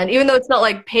 Right. And even though it's not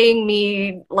like paying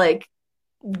me like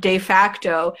de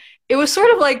facto, it was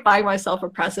sort of like buying myself a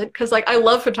present, because like I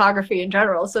love photography in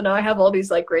general. So now I have all these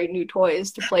like great new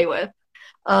toys to play with.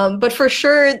 But for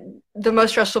sure, the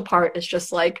most stressful part is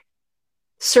just like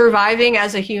surviving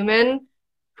as a human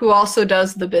who also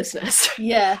does the business.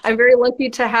 Yeah. I'm very lucky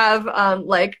to have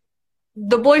like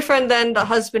the boyfriend, then the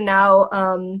husband now,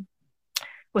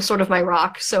 was sort of my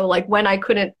rock. So like when I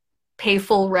couldn't pay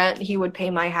full rent, he would pay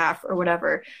my half or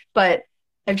whatever. But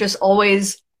I've just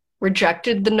always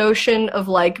rejected the notion of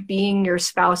like being your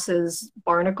spouse's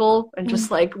barnacle and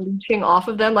just like leeching off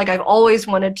of them. Like I've always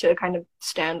wanted to kind of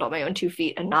stand on my own 2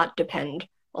 feet and not depend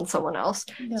on someone else.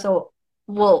 Yeah. So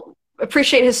we'll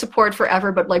appreciate his support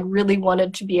forever, but like really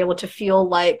wanted to be able to feel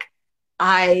like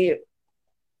I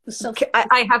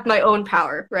I have my own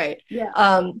power, right? Yeah.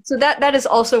 So that is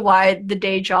also why the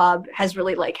day job has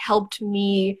really like helped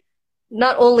me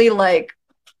not only like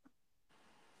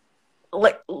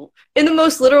in the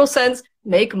most literal sense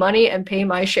make money and pay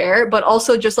my share, but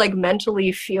also just like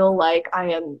mentally feel like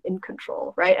I am in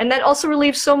control, right? And that also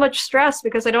relieves so much stress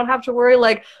because I don't have to worry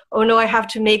like, oh no, I have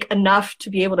to make enough to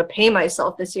be able to pay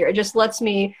myself this year. It just lets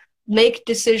me make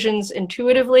decisions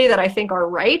intuitively that I think are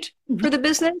right for the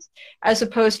business as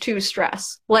opposed to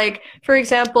stress. Like, for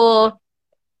example,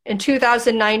 in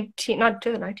 2018,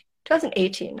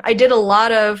 I did a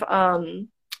lot of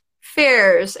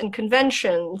fairs and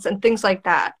conventions and things like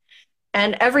that.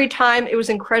 And every time it was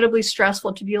incredibly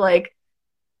stressful to be like,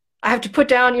 I have to put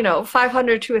down,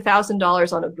 $500 to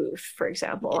 $1,000 on a booth, for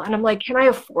example. And I'm like, can I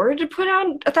afford to put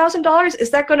down $1,000?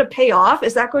 Is that going to pay off?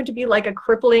 Is that going to be like a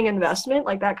crippling investment?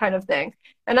 Like that kind of thing.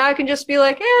 And now I can just be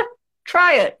like,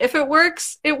 try it. If it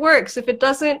works, it works. If it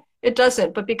doesn't, it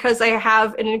doesn't. But because I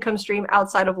have an income stream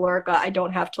outside of Lorica, I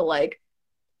don't have to like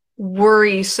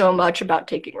worry so much about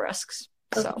taking risks.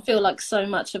 Doesn't feel like so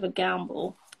much of a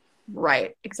gamble.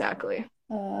 Right, exactly.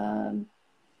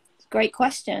 Great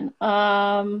question.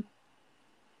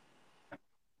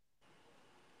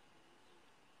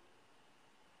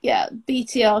 Yeah,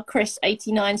 BTR Chris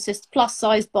 89 says plus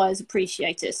size buyers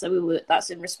appreciate it. So that's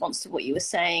in response to what you were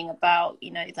saying about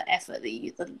the effort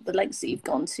that the lengths that you've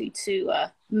gone to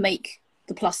make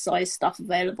the plus size stuff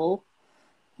available.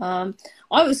 I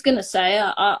was gonna say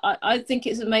I think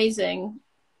it's amazing.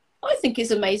 I think it's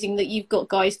amazing that you've got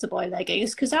guys to buy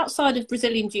leggings because outside of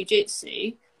Brazilian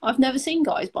Jiu-Jitsu, I've never seen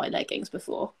guys buy leggings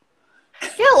before.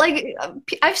 Yeah, like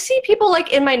I've seen people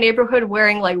like in my neighborhood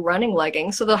wearing like running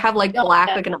leggings, so they'll have like black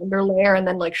like an underlayer and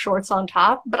then like shorts on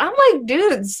top. But I'm like,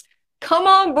 dudes, come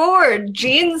on board.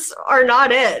 Jeans are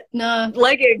not it. No,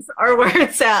 leggings are where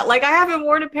it's at. Like I haven't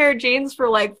worn a pair of jeans for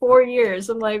like 4 years.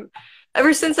 I'm like,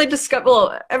 ever since I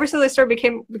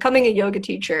started becoming a yoga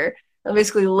teacher, I'm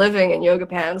basically living in yoga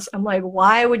pants. I'm like,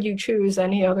 why would you choose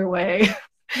any other way?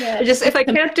 Yeah, if I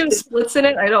can't do splits in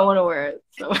it, I don't want to wear it.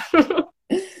 So.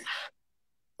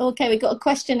 Okay, we got a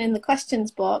question in the questions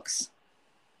box.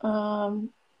 Oh,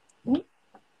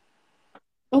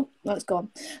 that's gone.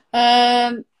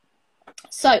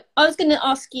 So I was going to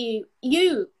ask you.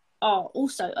 You are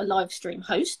also a live stream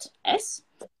host, S.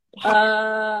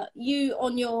 You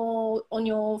on your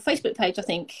Facebook page, I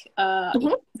think,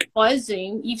 via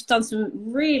Zoom, you've done some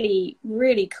really,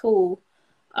 really cool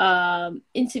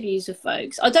interviews with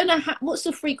folks. I don't know what's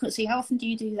the frequency. How often do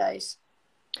you do those?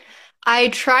 I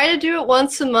try to do it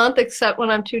once a month, except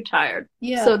when I'm too tired.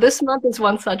 Yeah. So this month is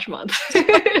one such month.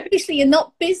 Obviously, you're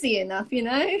not busy enough, So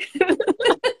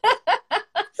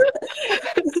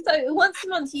once a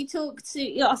month, you talk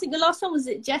to. I think the last one was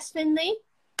it Jess Finley.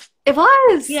 It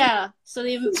was. Yeah. So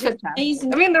the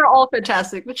amazing. I mean, they're all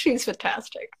fantastic, but she's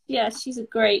fantastic. Yeah, she's a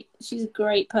great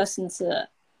person to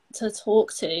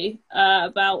talk to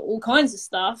about all kinds of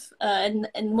stuff. And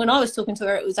when I was talking to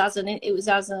her, it was as a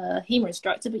HEMA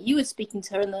instructor, but you were speaking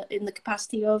to her in the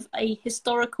capacity of a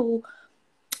historical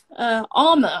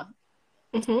armor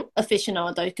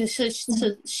aficionado,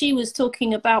 because she was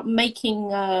talking about making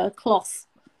cloth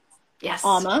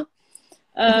armor.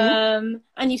 And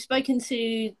you've spoken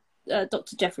to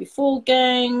Dr. Jeffrey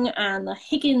Forgang and the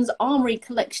Higgins Armory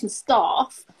Collection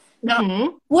staff.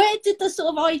 Now, where did the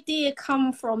sort of idea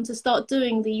come from to start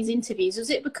doing these interviews? Was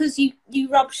it because you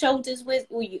rub shoulders with,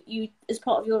 or you as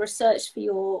part of your research for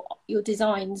your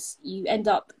designs, you end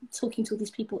up talking to all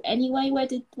these people anyway? Where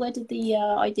did the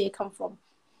idea come from?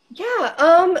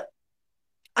 Yeah,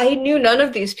 I knew none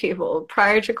of these people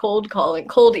prior to cold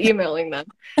emailing them.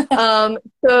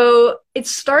 So it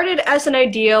started as an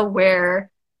idea where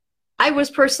I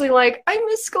was personally like, I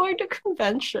miss going to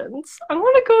conventions. I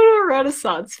want to go to a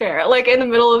Renaissance fair, like in the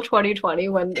middle of 2020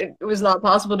 when it was not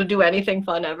possible to do anything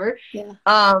fun ever.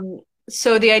 Yeah.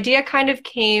 So the idea kind of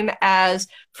came as,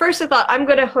 first I thought I'm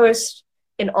going to host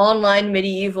an online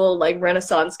medieval like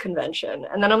Renaissance convention.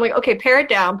 And then I'm like, okay, pare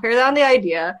down the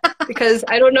idea because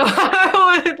I don't know how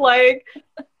I would like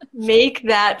make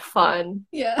that fun.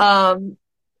 Yeah.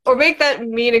 Or make that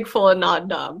meaningful and not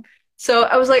dumb. So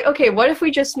I was like, okay, what if we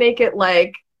just make it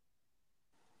like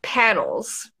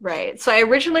panels, right? So I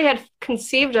originally had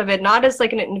conceived of it not as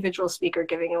like an individual speaker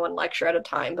giving one lecture at a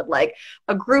time, but like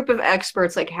a group of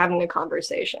experts like having a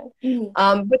conversation.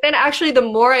 But then actually the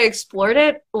more I explored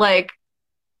it, like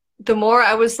the more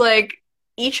I was like,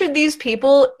 each of these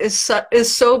people is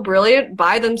so brilliant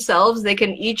by themselves. They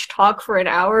can each talk for an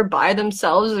hour by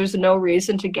themselves. There's no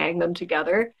reason to gang them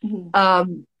together.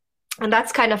 And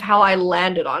that's kind of how I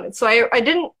landed on it. So I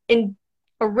didn't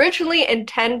originally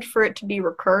intend for it to be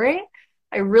recurring.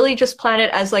 I really just plan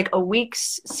it as like a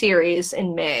week's series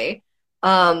in May.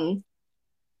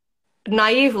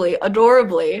 Naively,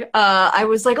 adorably, I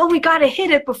was like, oh, we gotta hit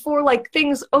it before like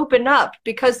things open up,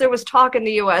 because there was talk in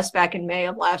the US back in May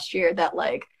of last year that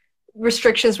like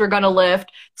restrictions were gonna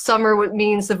lift. Summer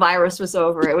means the virus was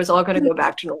over. It was all gonna go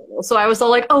back to normal. So I was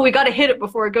all like, oh, we gotta hit it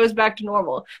before it goes back to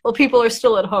normal. Well, people are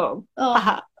still at home.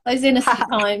 Oh, those innocent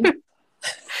time.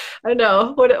 I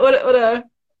know. What a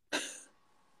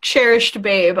cherished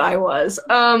babe I was.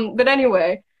 But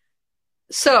anyway,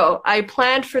 so I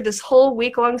planned for this whole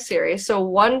week-long series, so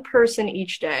one person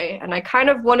each day, and I kind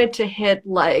of wanted to hit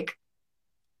like,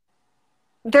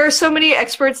 there are so many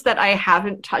experts that I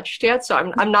haven't touched yet, so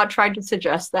I'm not trying to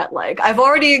suggest that like I've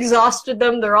already exhausted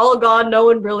them, they're all gone, no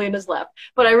one brilliant is left.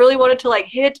 But I really wanted to like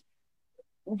hit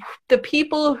the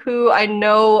people who I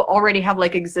know already have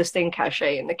like existing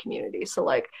cachet in the community. So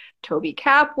like Toby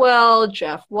Capwell,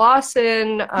 Jeff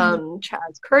Wasson,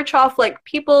 Chaz Kirchhoff, like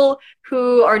people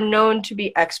who are known to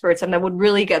be experts and that would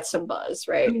really get some buzz,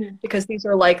 right? Because these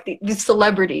are like the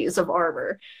celebrities of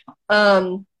armor.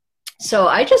 So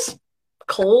I just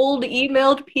cold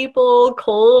emailed people,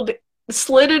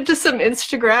 slid into some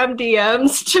Instagram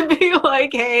DMs to be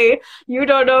like, hey, you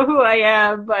don't know who I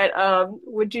am, but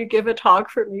would you give a talk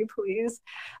for me, please?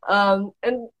 And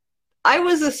I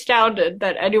was astounded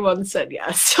that anyone said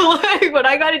yes. So like, when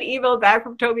I got an email back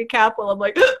from Toby Capwell, I'm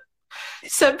like,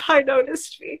 senpai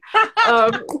noticed me.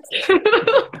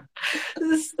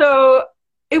 So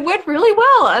it went really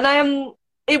well, and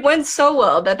it went so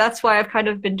well that's why I've kind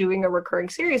of been doing a recurring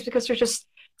series, because there's just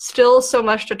still so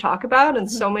much to talk about and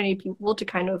so many people to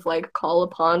kind of like call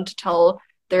upon to tell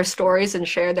their stories and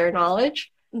share their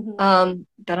knowledge, that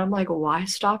I'm like, why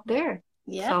stop there?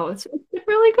 Yeah. So it's been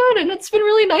really good, and it's been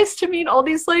really nice to meet all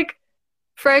these like,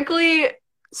 frankly,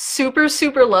 super,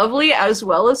 super lovely as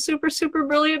well as super, super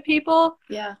brilliant people.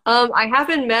 Yeah. I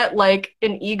haven't met like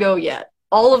an ego yet.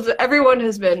 Everyone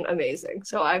has been amazing.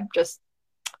 So I'm just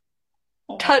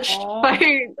touched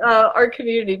by our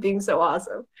community being so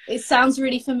awesome. It sounds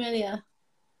really familiar.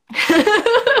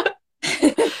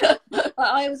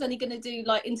 I was only going to do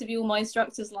like interview all my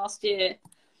instructors last year,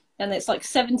 and it's like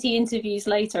 70 interviews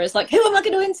later. It's like, who am I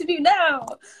going to interview now?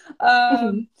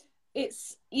 I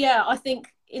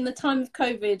think in the time of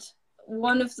COVID,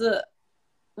 one of the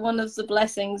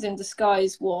blessings in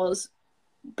disguise was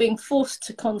being forced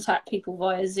to contact people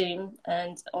via Zoom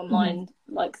and online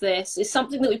like this. Is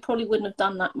something that we probably wouldn't have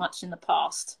done that much in the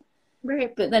past.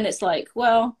 Right. But then it's like,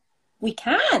 well, we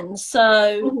can.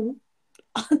 So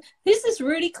this is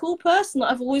really cool person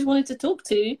that I've always wanted to talk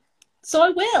to. So I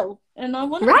will. And I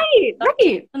want to. Right. And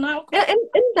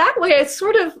in that way, it's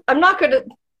sort of, I'm not going to,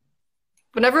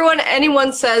 when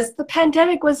anyone says the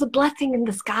pandemic was a blessing in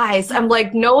disguise, I'm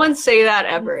like, no one say that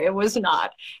ever. It was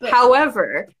not. But,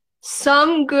 however,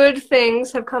 some good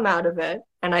things have come out of it.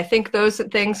 And I think those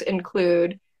things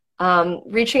include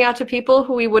reaching out to people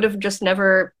who we would have just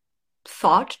never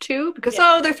thought to, because,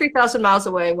 they're 3,000 miles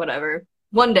away, whatever.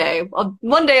 One day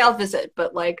I'll visit,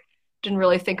 but like, didn't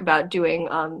really think about doing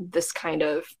this kind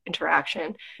of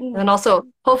interaction. And then also,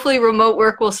 hopefully remote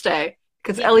work will stay,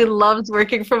 because Ellie loves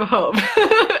working from home.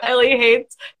 Ellie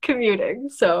hates commuting,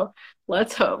 so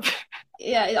let's hope.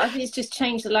 Yeah, I think it's just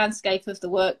changed the landscape of the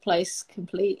workplace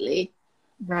completely.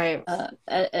 Right.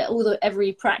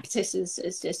 Every practice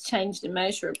is just changed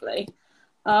immeasurably.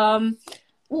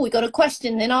 We got a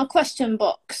question in our question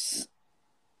box.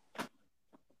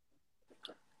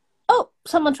 Oh,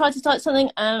 someone tried to type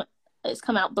something and it's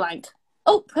come out blank.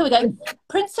 Oh, here we go.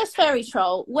 Princess Fairy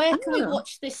Troll. Where can we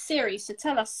watch this series? So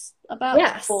tell us about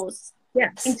Paul's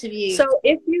interview. So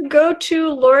if you go to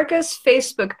Lorica's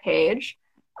Facebook page,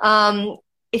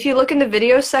 if you look in the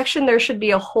video section, there should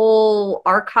be a whole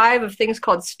archive of things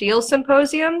called Steel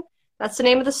Symposium. That's the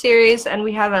name of the series, and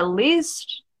we have at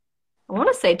least, I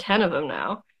want to say 10 of them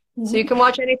now. So you can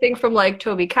watch anything from like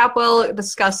Toby Capwell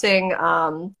discussing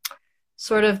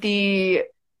sort of the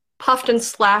puffed and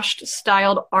slashed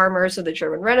styled armors of the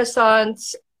German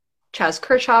Renaissance, Chaz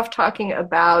Kirchhoff talking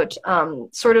about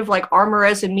sort of like armor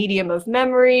as a medium of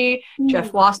memory,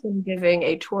 Jeff Wasson giving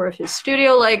a tour of his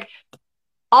studio, like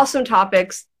awesome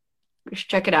topics. You should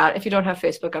check it out. If you don't have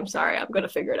Facebook, I'm sorry. I'm going to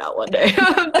figure it out one day.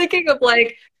 I'm thinking of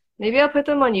like, maybe I'll put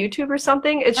them on YouTube or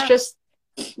something. It's just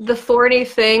the thorny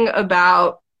thing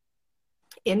about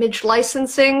image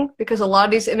licensing, because a lot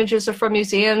of these images are from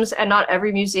museums and not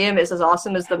every museum is as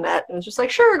awesome as the Met. And it's just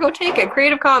like, sure, go take it.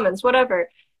 Creative Commons, whatever.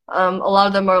 A lot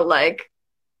of them are like,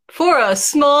 for a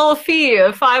small fee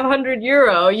of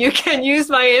 €500, you can use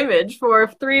my image for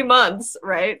 3 months,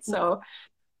 right? So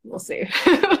we'll see.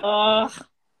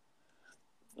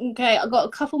 Okay, I've got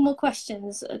a couple more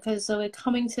questions because so we're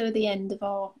coming to the end of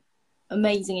our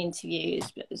amazing interview.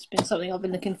 It's been something I've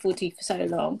been looking forward to for so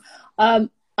long.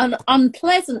 An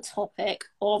unpleasant topic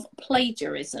of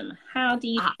plagiarism. How do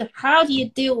you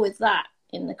deal with that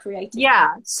in the creative?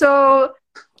 Yeah, so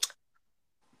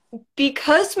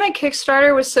because my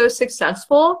Kickstarter was so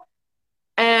successful,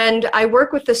 and I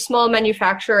work with this small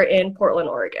manufacturer in Portland,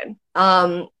 Oregon.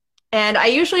 And I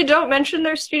usually don't mention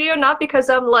their studio, not because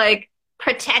I'm like,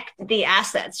 protect the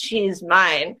assets, she's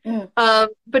mine.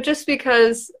 But just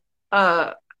because,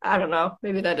 I don't know,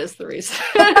 maybe that is the reason.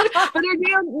 But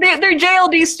they're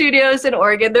JLD Studios in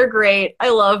Oregon. They're great. I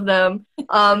love them.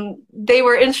 They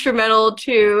were instrumental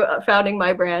to founding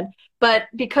my brand. But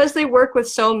because they work with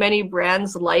so many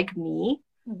brands like me,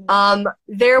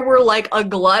 there were like a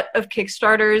glut of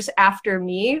Kickstarters after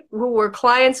me who were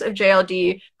clients of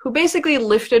JLD who basically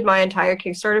lifted my entire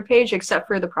Kickstarter page except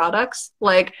for the products.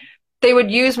 Like, they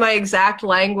would use my exact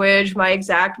language, my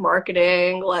exact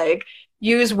marketing, like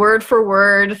use word for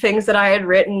word things that I had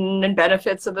written and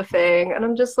benefits of the thing. And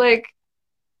I'm just like,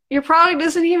 your product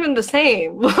isn't even the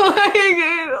same. Like,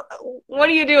 what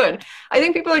are you doing? I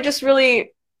think people are just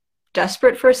really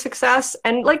desperate for success,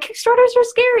 and like Kickstarters are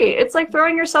scary. It's like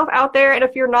throwing yourself out there, and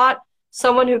if you're not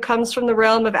someone who comes from the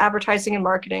realm of advertising and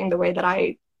marketing the way that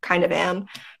I kind of am,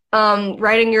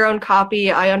 writing your own copy,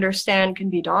 I understand, can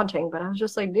be daunting, but I was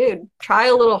just like, dude, try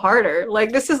a little harder.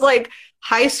 Like, this is like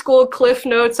high school cliff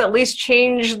notes. At least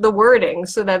change the wording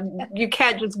so that you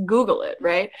can't just Google it,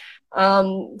 right?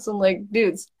 So I'm like,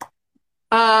 dudes,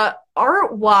 art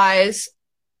wise,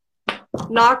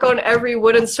 knock on every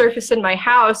wooden surface in my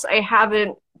house, I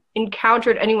haven't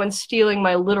encountered anyone stealing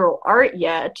my literal art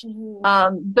yet.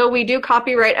 Though we do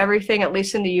copyright everything, at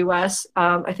least in the US.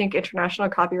 I think international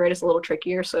copyright is a little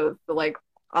trickier. So if, like,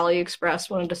 AliExpress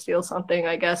wanted to steal something,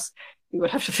 I guess we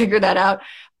would have to figure that out.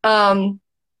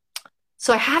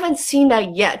 So I haven't seen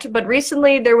that yet. But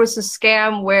recently there was a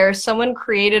scam where someone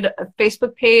created a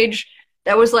Facebook page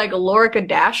that was like Lorica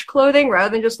Dash clothing rather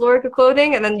than just Lorica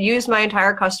clothing, and then used my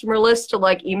entire customer list to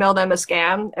like email them a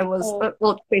scam, and was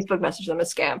Facebook message them a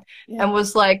scam, and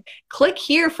was like, click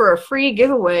here for a free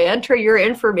giveaway, enter your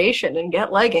information and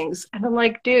get leggings. And I'm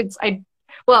like, dudes, I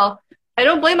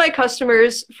don't blame my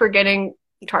customers for getting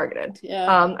targeted.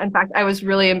 In fact, I was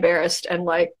really embarrassed and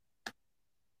like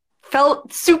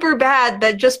felt super bad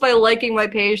that just by liking my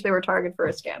page they were targeted for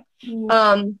a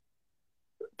scam.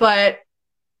 But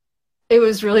it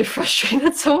was really frustrating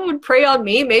that someone would prey on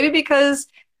me, maybe because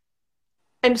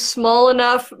I'm small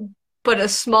enough, but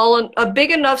a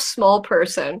big enough small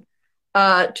person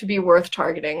to be worth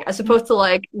targeting, as opposed to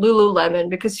like Lululemon.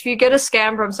 Because if you get a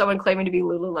scam from someone claiming to be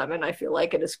Lululemon, I feel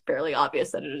like it is fairly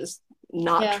obvious that it is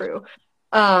not true.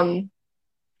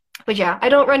 But yeah, I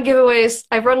don't run giveaways.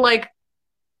 I've run like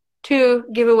 2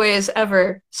 giveaways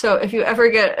ever. So if you ever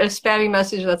get a spammy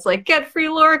message that's like, get free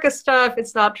Lorica stuff,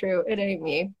 it's not true. It ain't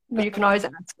me. But you can always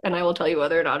ask, and I will tell you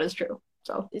whether or not it's true.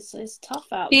 So it's tough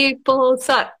out. People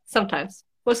suck sometimes.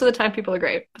 Most of the time people are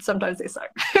great, but sometimes they suck.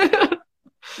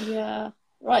 Yeah.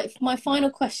 Right. My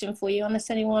final question for you, unless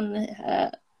anyone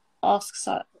asks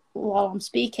while I'm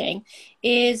speaking,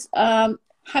 is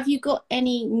have you got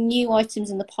any new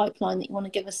items in the pipeline that you want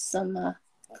to give us some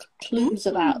clues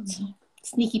about?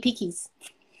 Sneaky peekies.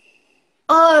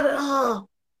 I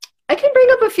can bring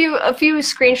up a few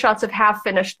screenshots of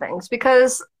half-finished things,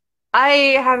 because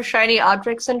I have shiny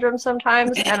object syndrome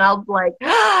sometimes, and I'll be like,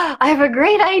 I have a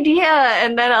great idea,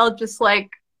 and then I'll just like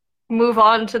move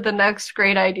on to the next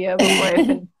great idea before I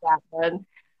finish that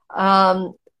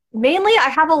one. Mainly, I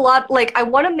have a lot, like, I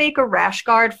want to make a rash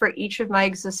guard for each of my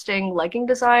existing legging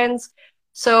designs.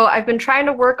 So I've been trying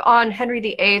to work on Henry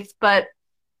VIII, but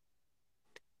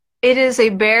it is a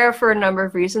bear for a number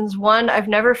of reasons. One, I've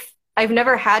never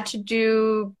had to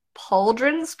do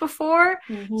pauldrons before,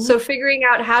 so figuring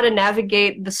out how to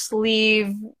navigate the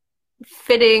sleeve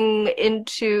fitting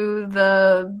into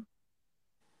the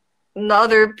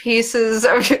other pieces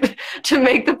to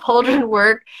make the pauldron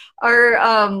work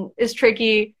is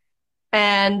tricky.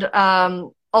 And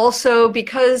also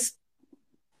because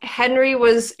Henry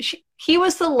was he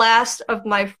was the last of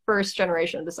my first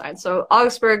generation of design. So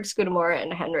Augsburg, Scudamore,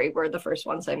 and Henry were the first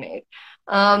ones I made.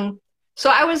 So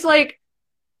I was like,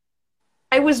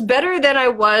 I was better than I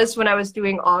was when I was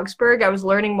doing Augsburg. I was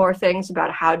learning more things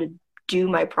about how to do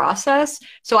my process.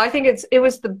 So I think it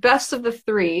was the best of the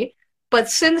 3. But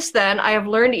since then, I have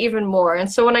learned even more. And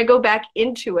so when I go back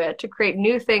into it to create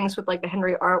new things with like the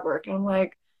Henry artwork, I'm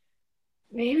like,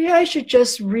 maybe I should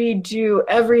just redo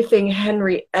everything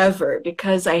Henry ever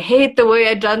because I hate the way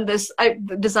I done this. I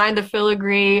designed the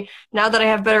filigree. Now that I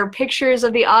have better pictures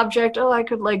of the object, oh, I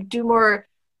could like do more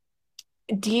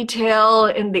detail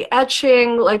in the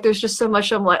etching. Like there's just so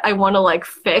much I'm like I want to like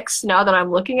fix now that I'm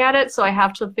looking at it. So I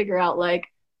have to figure out like,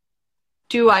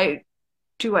 do I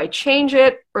change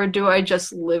it or do I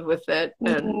just live with it?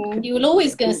 And you will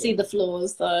always going to see the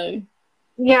flaws though.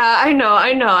 yeah, I know.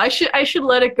 I should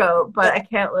let it go, but I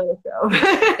can't let it go.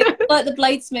 Like the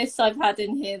bladesmiths I've had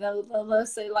in here, they'll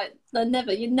say like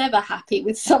you're never happy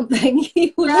with something.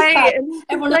 You will right.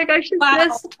 Everyone like I should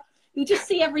just you'll just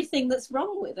see everything that's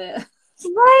wrong with it.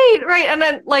 Right. And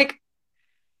then like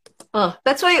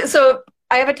that's why so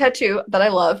I have a tattoo that I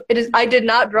love. I did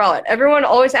not draw it. Everyone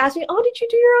always asks me, "Oh, did you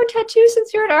do your own tattoo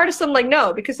since you're an artist?" I'm like,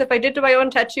 "No, because if I did do my own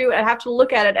tattoo, I'd have to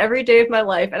look at it every day of my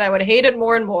life and I would hate it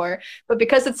more and more. But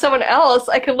because it's someone else,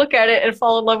 I can look at it and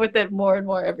fall in love with it more and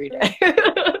more every day."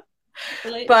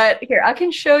 But here, I can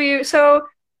show you. So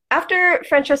after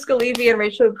Francesca Levy and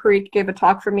Rachel Parikh gave a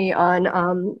talk for me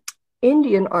on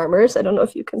Indian armors, I don't know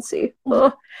if you can see.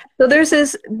 Oh. So there's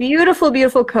this beautiful,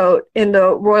 beautiful coat in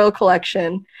the Royal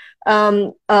Collection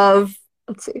of,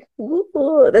 let's see,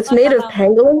 that's made of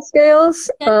pangolin scales.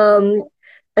 And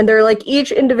they're like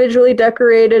each individually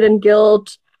decorated and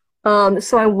gilt.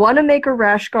 So I want to make a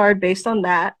rash guard based on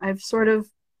that. I've sort of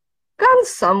gone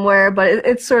somewhere, but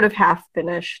it's sort of half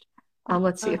finished.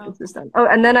 Let's see if this is done. Oh,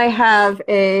 and then I have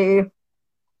I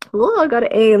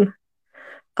gotta aim.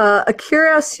 A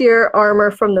cuirassier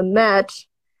armor from the Met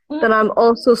that I'm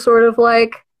also sort of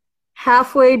like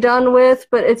halfway done with,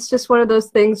 but it's just one of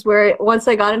those things where once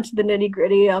I got into the nitty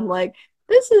gritty, I'm like,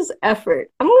 this is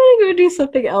effort. I'm gonna go do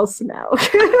something else now.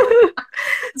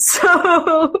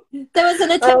 So there was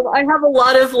an attempt. I have a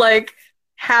lot of like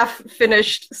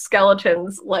half-finished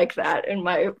skeletons like that in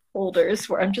my folders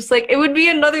where I'm just like, it would be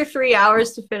another 3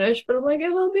 hours to finish, but I'm like, it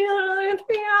will be another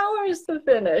 3 hours to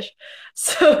finish.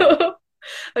 So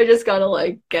I just gotta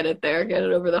like get it there, get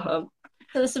it over the hump.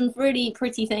 There's some really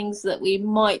pretty things that we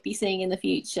might be seeing in the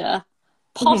future.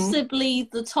 Possibly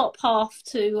the top half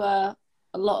to a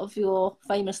lot of your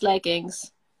famous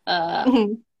leggings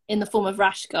in the form of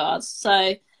rash guards.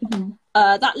 So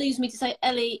that leaves me to say,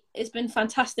 Ellie, it's been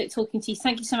fantastic talking to you.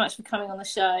 Thank you so much for coming on the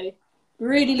show.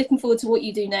 Really looking forward to what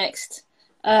you do next.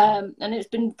 And it's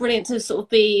been brilliant to sort of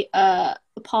be a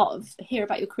part of, hear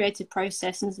about your creative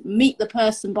process and meet the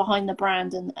person behind the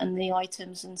brand and the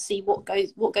items and see what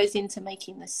goes into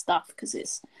making this stuff, because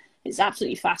it's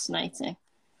absolutely fascinating.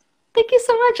 Thank you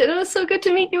so much. And it was so good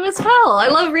to meet you as well. I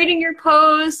love reading your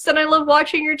posts and I love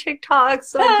watching your TikToks.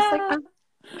 So I'm just like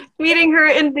meeting her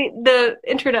in the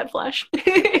internet flesh.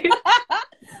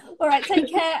 All right,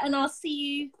 take care and I'll see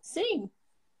you soon.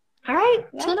 All right,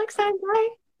 till next time. Bye.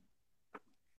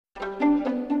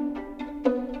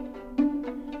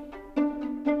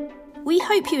 We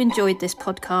hope you enjoyed this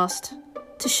podcast.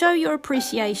 To show your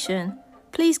appreciation,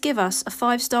 please give us a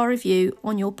 5-star review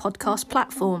on your podcast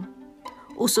platform,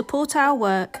 or support our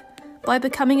work by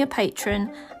becoming a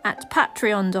patron at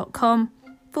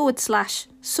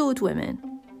patreon.com/swordwomen.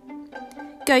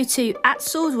 Go to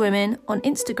 @swordwomen on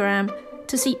Instagram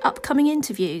to see upcoming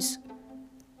interviews,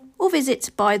 or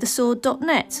visit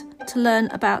bythesword.net to learn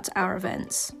about our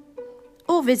events,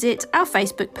 or visit our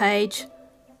Facebook page,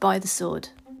 By the Sword.